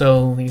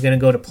 So you're going to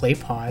go to play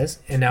pause,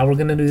 and now we're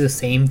going to do the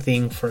same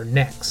thing for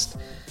next.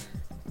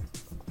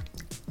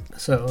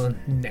 So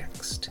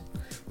next.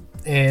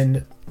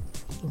 And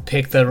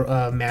pick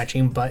the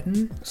matching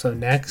button. So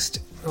next,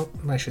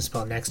 I should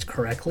spell next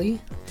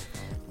correctly.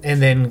 And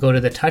then go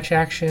to the touch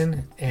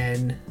action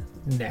and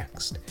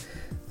next.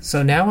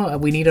 So now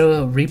we need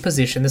to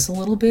reposition this a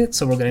little bit.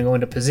 So we're going to go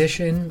into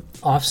position,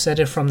 offset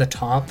it from the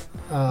top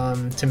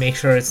to make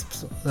sure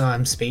it's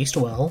spaced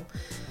well.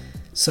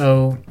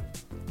 So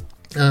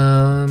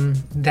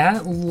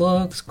that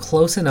looks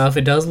close enough.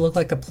 It does look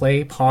like the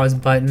play pause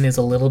button is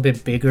a little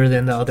bit bigger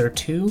than the other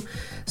two.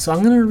 So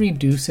I'm going to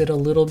reduce it a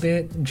little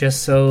bit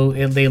just so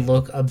they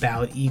look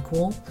about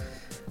equal.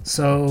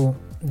 So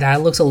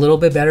that looks a little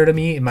bit better to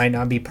me. It might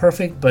not be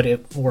perfect, but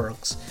it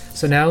works.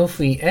 So now if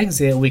we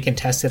exit, we can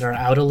test it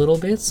out a little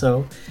bit.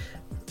 So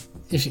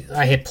if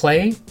I hit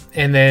play,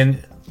 and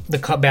then the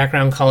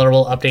background color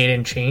will update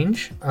and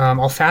change.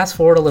 I'll fast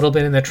forward a little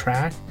bit in the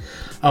track.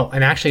 Oh,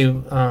 and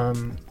actually,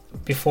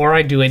 before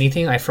I do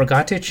anything, I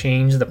forgot to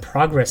change the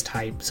progress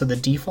type. So the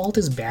default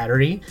is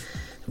battery.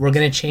 We're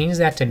going to change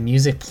that to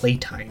music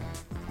playtime.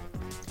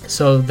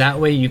 So that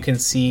way you can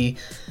see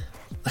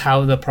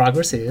how the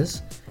progress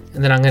is.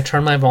 And then I'm going to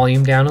turn my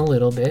volume down a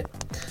little bit.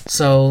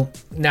 So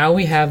now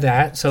we have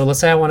that. So let's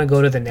say I want to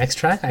go to the next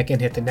track. I can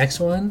hit the next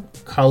one.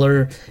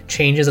 Color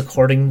changes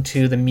according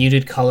to the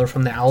muted color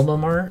from the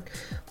album art.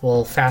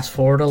 We'll fast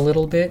forward a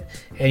little bit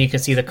and you can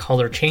see the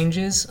color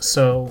changes.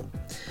 So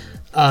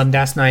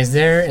that's nice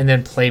there. And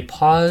then play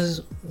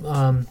pause.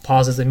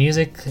 Pauses the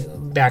music.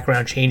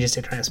 Background changes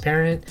to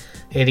transparent.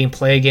 Hitting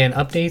play again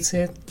updates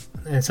it.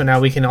 And so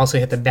now we can also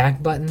hit the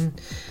back button.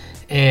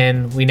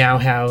 And we now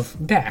have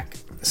back.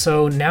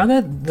 So now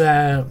that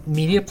the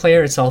media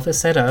player itself is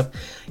set up,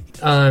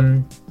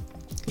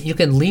 you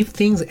can leave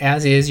things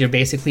as is. You're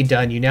basically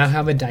done. You now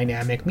have a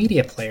dynamic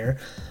media player.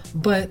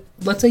 But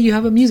let's say you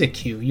have a music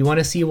queue. You want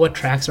to see what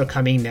tracks are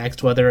coming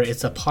next, whether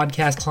it's a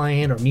podcast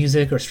client or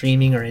music or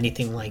streaming or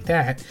anything like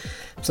that.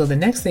 So the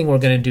next thing we're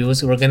going to do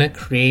is we're going to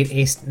create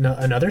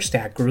another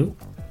stack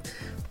group.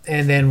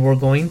 And then we're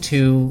going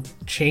to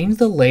change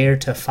the layer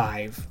to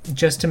 5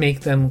 just to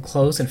make them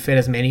close and fit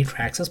as many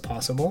tracks as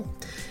possible.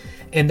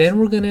 And then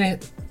we're going to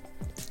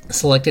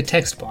select a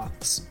text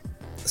box.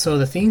 So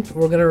the thing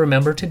we're going to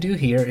remember to do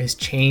here is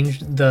change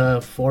the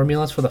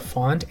formulas for the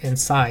font and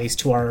size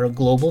to our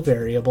global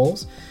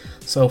variables.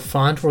 So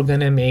font, we're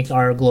going to make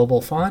our global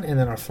font, and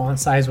then our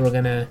font size, we're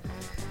going to...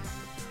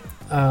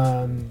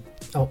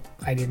 oh,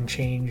 I didn't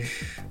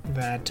change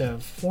that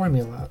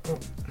formula. Oh.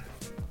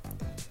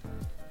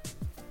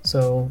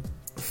 So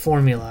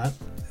formula,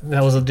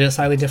 that was a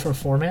slightly different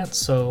format,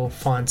 so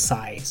font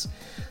size.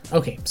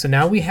 Okay, so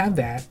now we have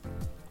that.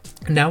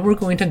 Now we're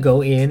going to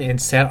go in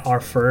and set our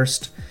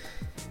first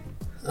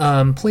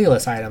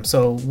playlist item.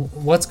 So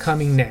what's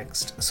coming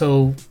next?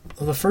 So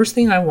the first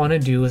thing I want to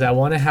do is I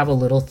want to have a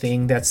little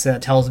thing that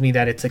tells me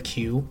that it's a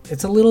queue.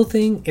 It's a little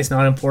thing. It's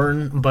not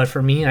important, but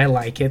for me, I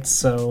like it.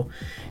 So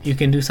you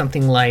can do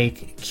something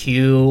like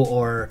queue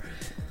or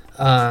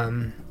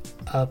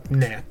up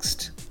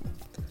next.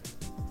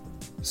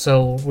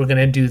 So we're going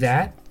to do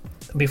that.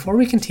 Before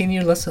we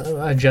continue, let's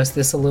adjust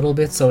this a little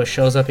bit so it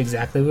shows up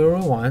exactly where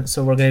we want.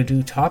 So we're going to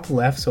do top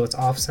left, so it's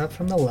offset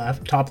from the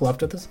left, top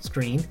left of the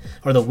screen,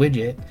 or the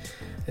widget.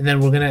 And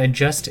then we're going to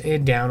adjust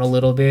it down a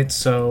little bit,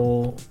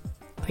 so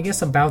I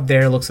guess about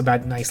there looks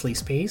about nicely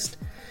spaced.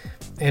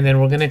 And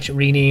then we're going to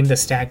rename the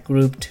stack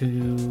group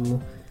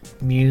to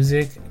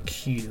music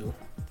queue.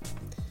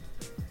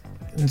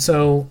 And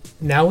so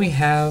now we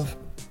have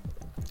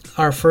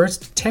our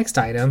first text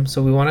item,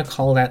 so we want to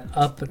call that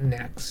up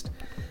next.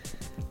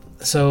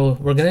 So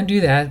we're going to do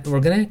that.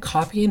 We're going to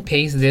copy and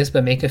paste this,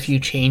 but make a few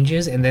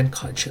changes, and then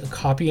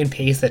copy and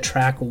paste the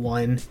track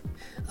 1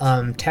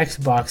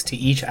 text box to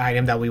each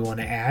item that we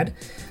want to add.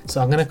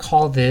 So I'm going to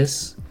call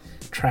this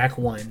track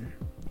 1.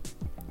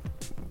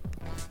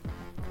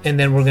 And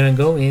then we're going to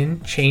go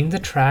in, change the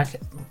track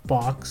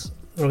box.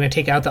 We're going to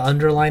take out the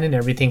underline and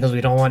everything because we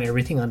don't want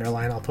everything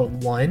underlined. I'll put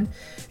 1.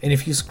 And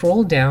if you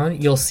scroll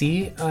down, you'll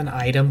see an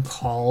item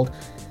called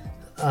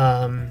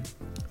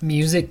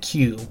music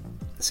queue.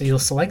 So you'll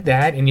select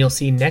that and you'll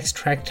see next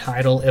track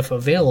title if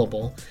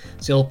available.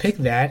 So you'll pick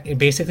that. It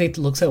basically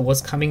looks at what's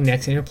coming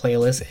next in your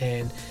playlist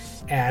and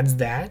adds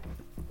that.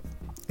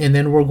 And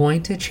then we're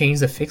going to change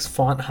the fixed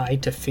font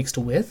height to fixed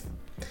width.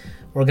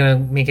 We're going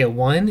to make it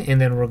 1,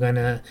 and then we're going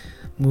to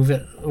move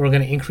it. We're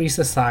going to increase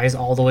the size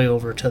all the way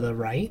over to the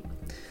right.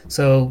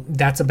 So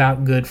that's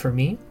about good for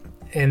me.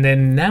 And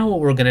then now what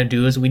we're going to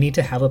do is we need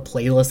to have a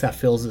playlist that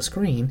fills the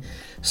screen.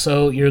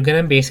 So you're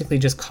going to basically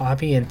just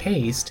copy and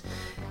paste.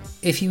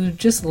 If you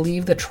just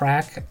leave the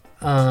track,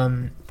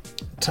 the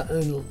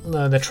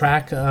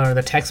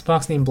text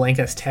box named blank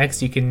as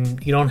text, you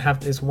don't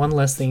have this one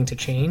less thing to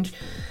change.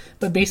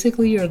 But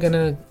basically, you're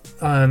gonna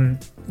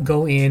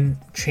go in,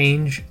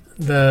 change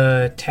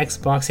the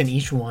text box in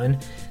each one,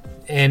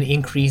 and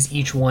increase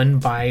each one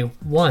by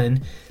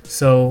 1.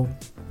 So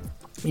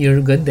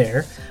you're good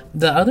there.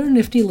 The other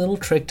nifty little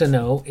trick to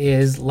know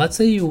is, let's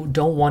say you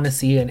don't want to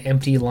see an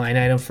empty line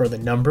item for the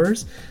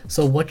numbers.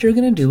 So what you're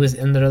going to do is,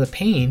 under the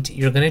paint,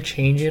 you're going to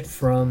change it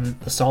from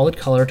a solid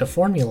color to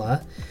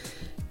formula.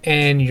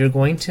 And you're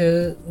going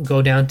to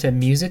go down to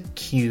music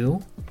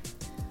queue.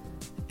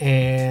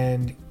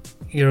 And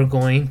you're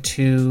going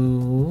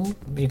to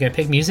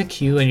pick music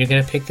queue, and you're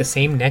going to pick the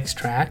same next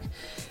track.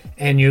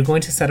 and you're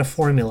going to set a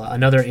formula,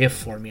 another if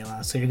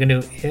formula. So you're going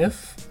to do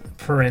if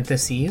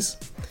parentheses.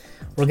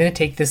 We're going to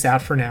take this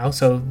out for now.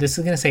 So this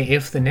is going to say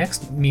if the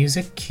next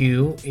music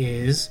cue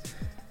is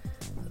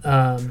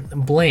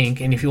blank,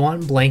 and if you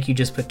want blank, you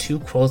just put 2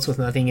 quotes with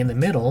nothing in the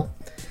middle.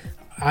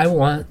 I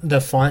want the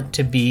font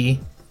to be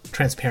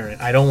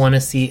transparent. I don't want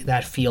to see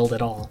that field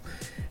at all.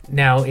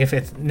 Now,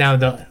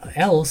 the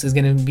else is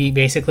going to be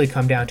basically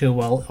come down to,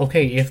 well,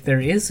 okay, if there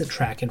is a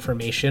track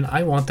information,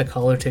 I want the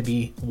color to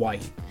be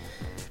white.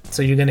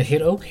 So you're going to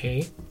hit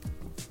OK.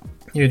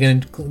 You're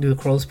going to do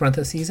close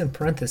parentheses and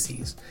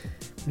parentheses.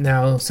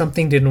 Now,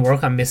 something didn't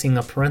work. I'm missing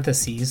a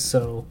parentheses,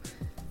 so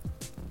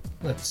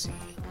let's see.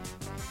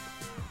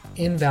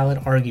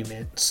 Invalid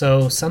argument.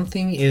 So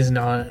something is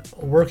not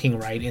working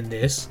right in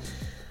this.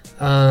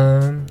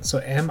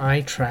 So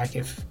mi track,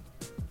 if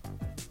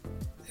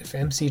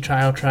MC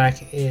trial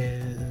track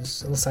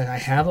is, it looks like I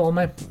have all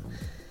my,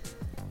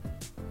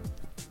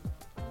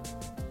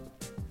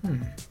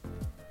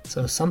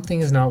 so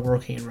something is not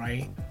working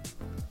right.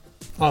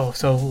 Oh,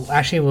 so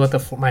actually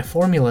what my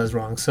formula is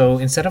wrong. So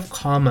instead of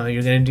comma,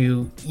 you're going to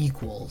do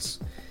equals.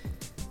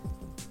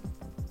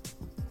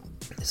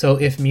 So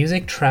if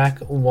music track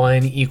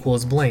 1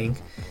 equals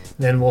blank,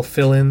 then we'll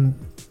fill in,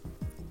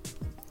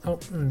 oh,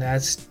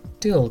 that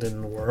still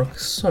didn't work.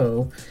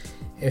 So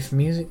if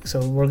music,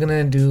 so we're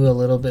gonna do a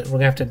little bit, we're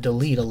gonna have to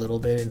delete a little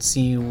bit and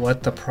see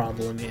what the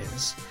problem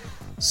is.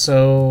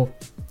 So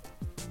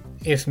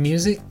if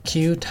music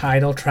cue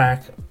title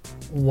track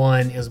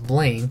 1 is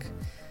blank,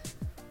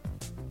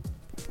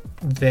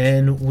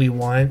 then we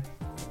want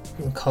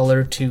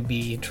color to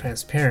be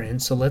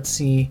transparent. So let's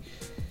see,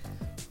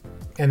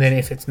 and then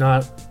if it's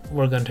not,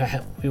 we're going to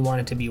have, we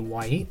want it to be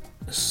white.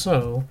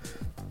 So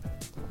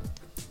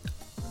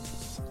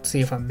let's see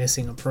if I'm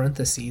missing a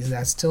parentheses.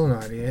 That's still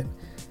not it.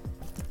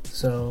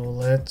 So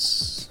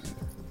let's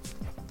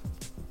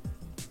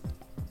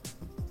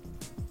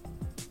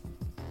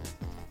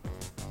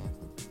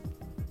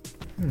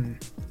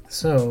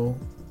so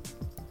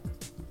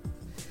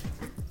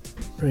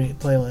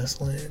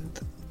playlist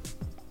length.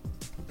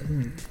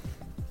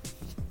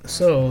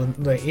 So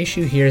the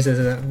issue here is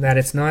that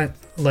it's not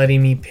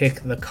letting me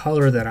pick the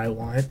color that I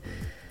want.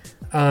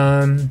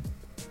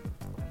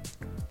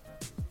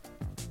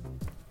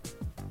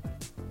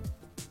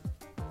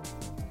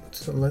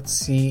 So let's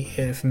see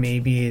if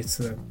maybe it's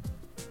the,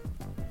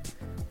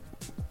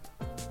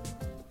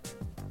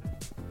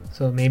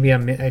 so maybe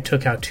I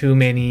took out too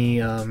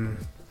many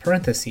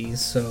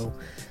parentheses, so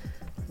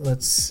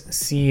let's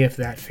see if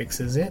that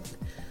fixes it.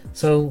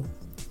 So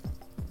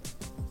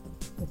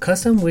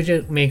custom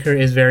widget maker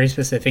is very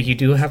specific. You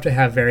do have to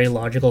have very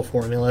logical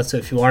formulas, so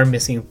if you are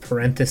missing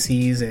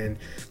parentheses and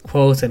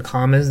quotes and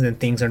commas, then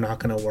things are not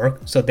going to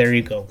work. So there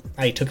you go,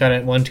 I took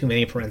out one too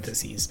many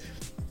parentheses.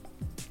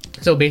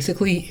 So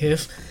basically,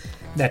 if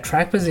that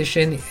track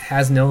position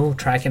has no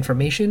track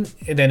information,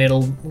 then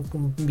it'll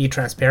be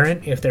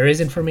transparent. If there is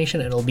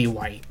information, it'll be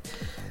white.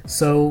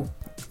 So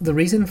the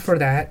reason for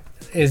that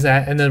is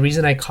that, and the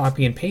reason I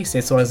copy and paste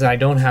it, so as I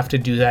don't have to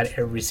do that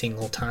every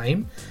single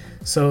time.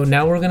 So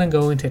now we're going to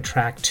go into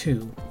track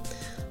 2.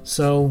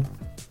 So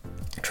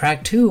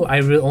track 2,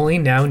 I only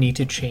now need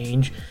to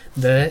change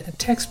the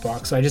text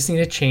box. So I just need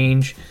to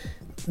change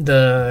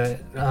the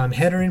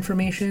header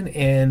information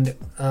and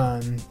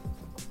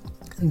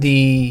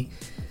the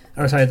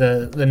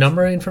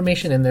number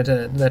information and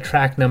the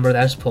track number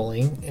that's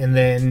pulling, and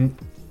then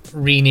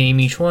rename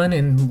each one,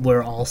 and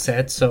we're all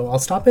set. So I'll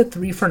stop at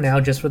 3 for now,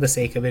 just for the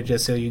sake of it,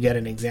 just so you get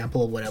an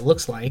example of what it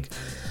looks like.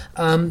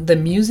 The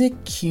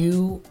music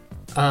cue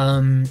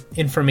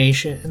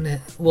information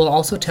will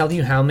also tell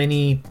you how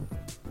many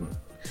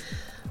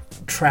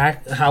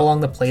how long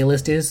the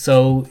playlist is.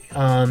 So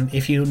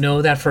if you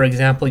know that, for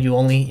example, you're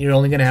only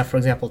going to have, for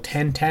example,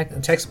 10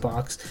 text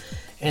box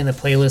and the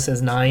playlist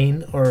is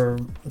 9 or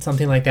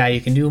something like that,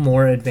 you can do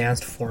more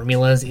advanced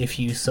formulas if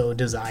you so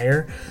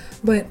desire.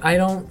 But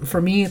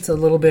for me, it's a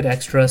little bit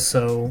extra,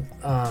 so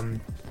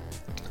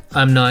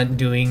I'm not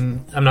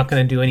going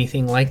to do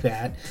anything like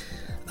that.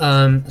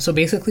 So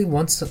basically,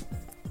 once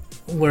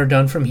we're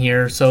done from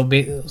here, so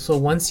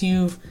once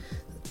you've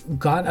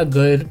got a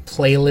good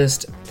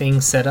playlist thing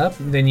set up,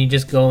 then you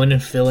just go in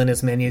and fill in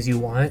as many as you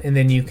want, and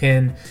then you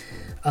can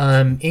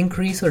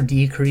increase or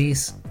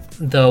decrease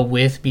the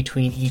width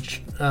between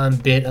each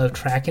bit of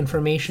track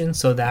information.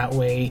 So that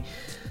way,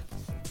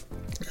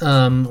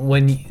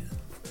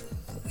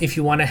 if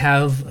you want to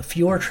have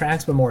fewer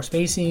tracks but more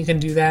spacing, you can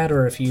do that,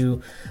 or if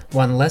you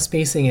want less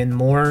spacing and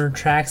more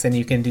tracks, then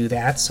you can do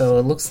that. So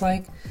it looks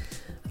like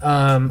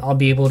I'll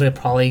be able to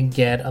probably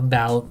get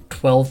about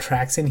 12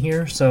 tracks in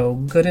here, so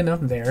good enough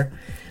there.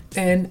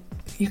 And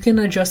you can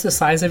adjust the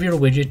size of your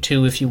widget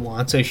too if you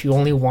want. So if you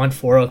only want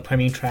 4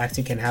 upcoming tracks,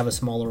 you can have a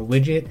smaller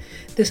widget.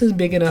 This is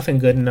big enough and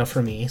good enough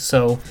for me.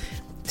 So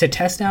to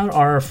test out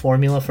our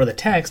formula for the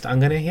text, I'm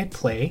going to hit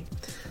play.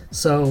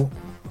 So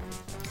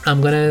I'm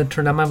going to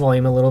turn down my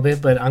volume a little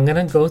bit, but I'm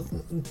going to go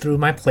through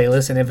my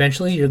playlist, and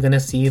eventually you're going to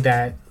see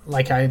that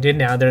like I did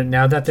now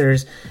that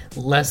there's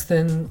less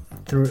than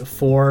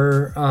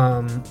 4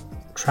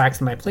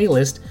 tracks in my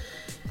playlist,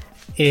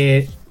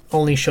 it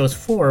only shows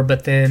 4,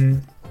 but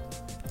then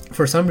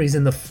for some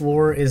reason the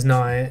 4 is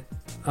not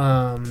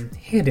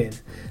hidden.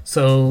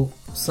 So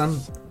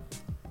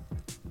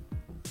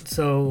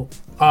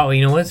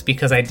you know what? It's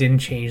because I didn't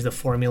change the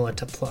formula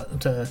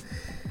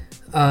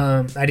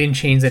I didn't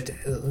change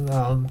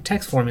the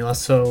text formula.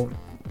 So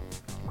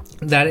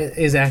that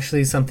is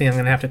actually something I'm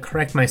going to have to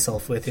correct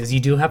myself with, is you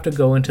do have to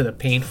go into the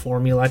Paint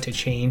formula to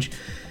change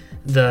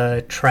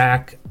the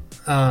track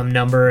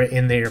number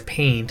in their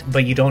Paint,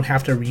 but you don't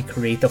have to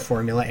recreate the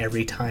formula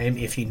every time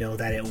if you know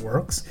that it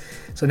works.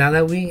 So now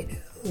that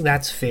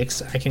that's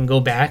fixed, I can go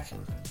back,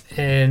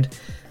 and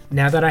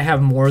now that I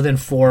have more than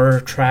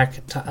 4 tracks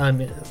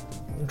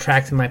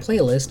in my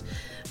playlist,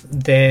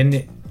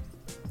 then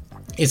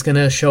it's going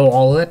to show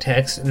all of the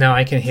text. Now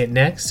I can hit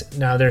next.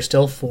 Now there's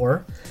still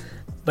 4,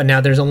 but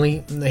now there's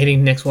only,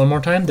 hitting next one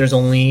more time, there's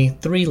only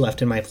 3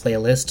 left in my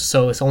playlist.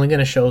 So it's only going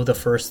to show the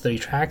first 3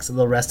 tracks.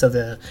 The rest of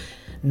the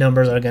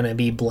numbers are going to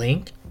be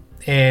blank,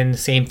 and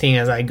same thing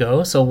as I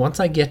go. So once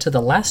I get to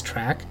the last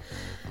track,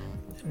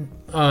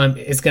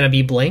 it's going to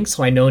be blank,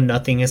 so I know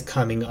nothing is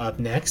coming up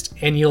next.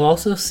 And you'll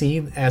also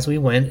see as we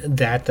went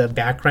that the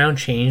background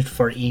changed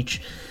for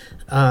each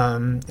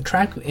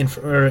track,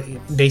 or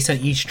based on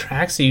each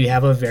track, so you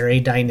have a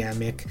very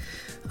dynamic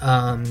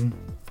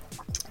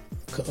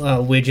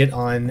widget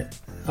on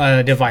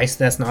a device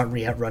that's not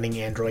yet running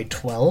Android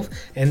 12,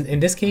 and in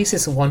this case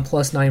it's a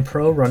OnePlus 9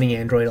 Pro running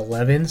Android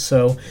 11.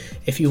 So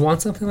if you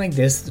want something like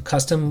this,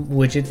 custom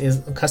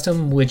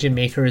widget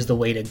maker is the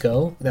way to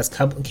go. That's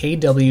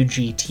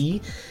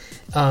KWGT.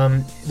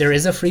 There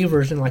is a free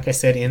version, like I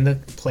said, in the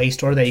Play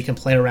Store that you can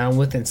play around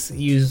with and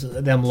use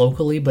them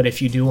locally, but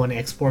if you do want to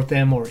export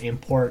them or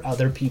import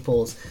other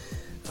people's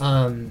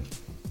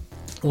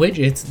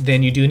widgets,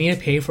 then you do need to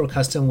pay for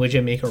Custom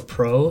Widget Maker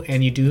Pro,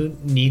 and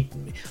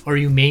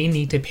you may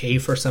need to pay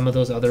for some of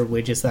those other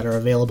widgets that are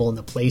available in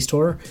the Play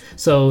Store.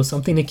 So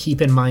something to keep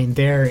in mind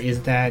there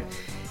is that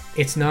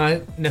it's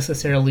not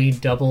necessarily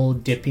double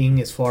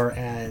dipping as far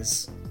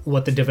as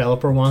what the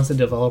developer wants. The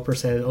developer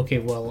said, okay,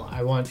 well,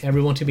 I want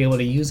everyone to be able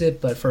to use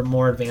it, but for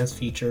more advanced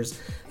features,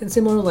 and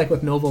similar like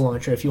with Nova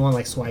Launcher, if you want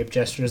like swipe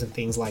gestures and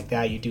things like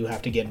that, you do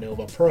have to get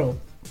Nova Pro.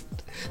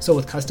 So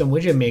with Custom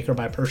Widget Maker,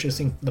 by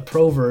purchasing the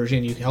Pro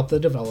version, you can help the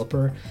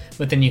developer,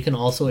 but then you can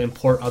also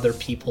import other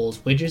people's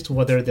widgets,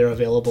 whether they're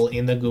available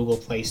in the Google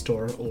Play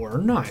Store or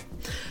not.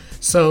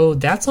 So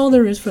that's all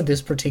there is for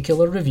this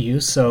particular review.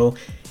 So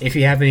if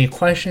you have any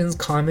questions,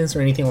 comments,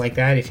 or anything like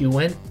that, if you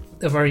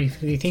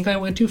think I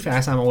went too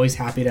fast, I'm always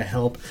happy to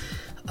help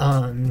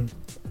help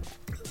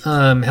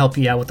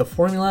you out with the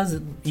formulas.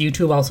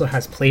 YouTube also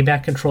has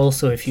playback control,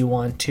 so if you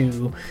want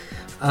to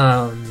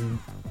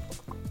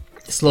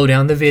slow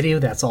down the video,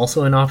 that's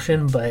also an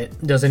option, but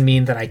doesn't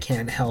mean that I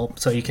can't help.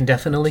 So you can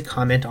definitely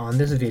comment on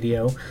this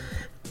video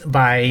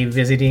by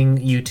visiting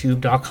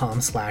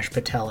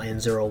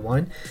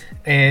youtube.com/PatelN01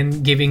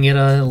 and giving it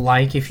a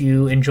like if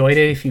you enjoyed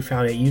it, if you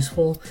found it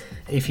useful,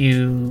 if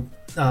you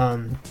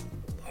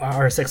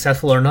are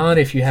successful or not.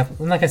 If you have,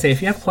 like I say,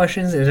 if you have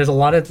questions, there's a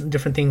lot of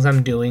different things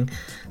I'm doing.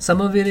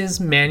 Some of it is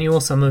manual,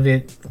 some of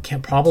it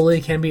can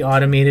be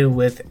automated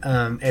with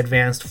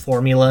advanced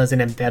formulas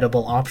and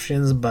embeddable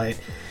options, but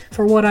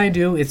for what I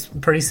do, it's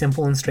pretty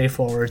simple and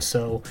straightforward.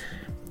 So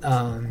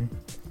and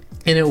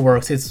it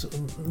works. It's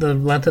the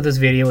length of this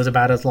video is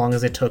about as long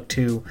as it took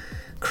to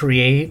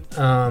create,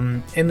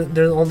 and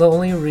the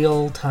only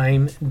real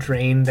time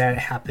drain that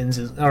happens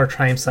or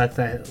time suck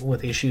that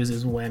with issues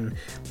is when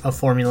a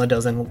formula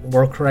doesn't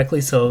work correctly.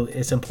 So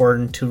it's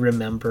important to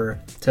remember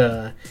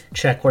to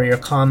check where your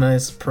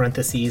commas,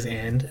 parentheses,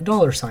 and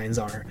dollar signs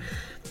are.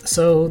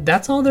 So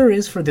that's all there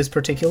is for this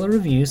particular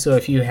review. So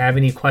if you have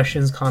any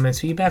questions, comments,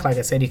 feedback, like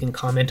I said, you can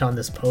comment on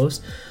this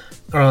post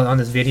or on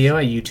this video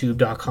at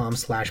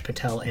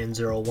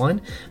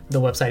youtube.com/PatelN01.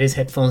 The website is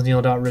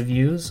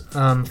headphonesneil.reviews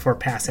for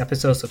past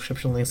episodes,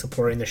 subscription links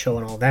supporting the show,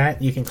 and all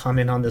that. You can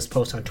comment on this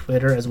post on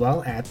Twitter as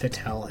well at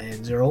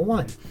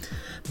PatelN01.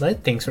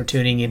 But thanks for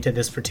tuning into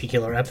this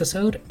particular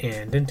episode,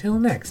 and until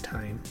next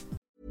time.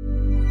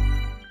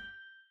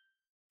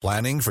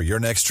 Planning for your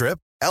next trip?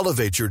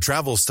 Elevate your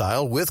travel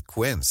style with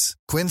Quince.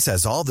 Quince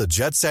has all the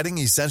jet-setting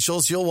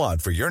essentials you'll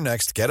want for your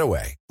next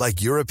getaway,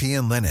 like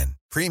European linen,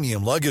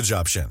 premium luggage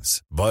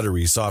options,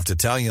 buttery soft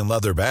Italian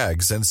leather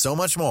bags, and so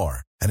much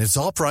more. And it's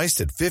all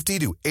priced at 50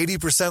 to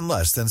 80%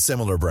 less than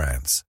similar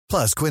brands.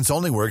 Plus, Quince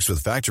only works with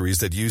factories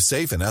that use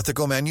safe and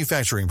ethical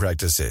manufacturing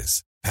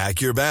practices.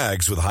 Pack your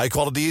bags with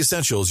high-quality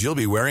essentials you'll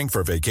be wearing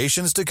for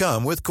vacations to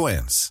come with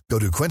Quince. Go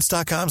to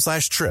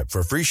quince.com/trip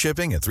for free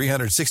shipping and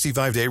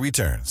 365-day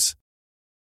returns.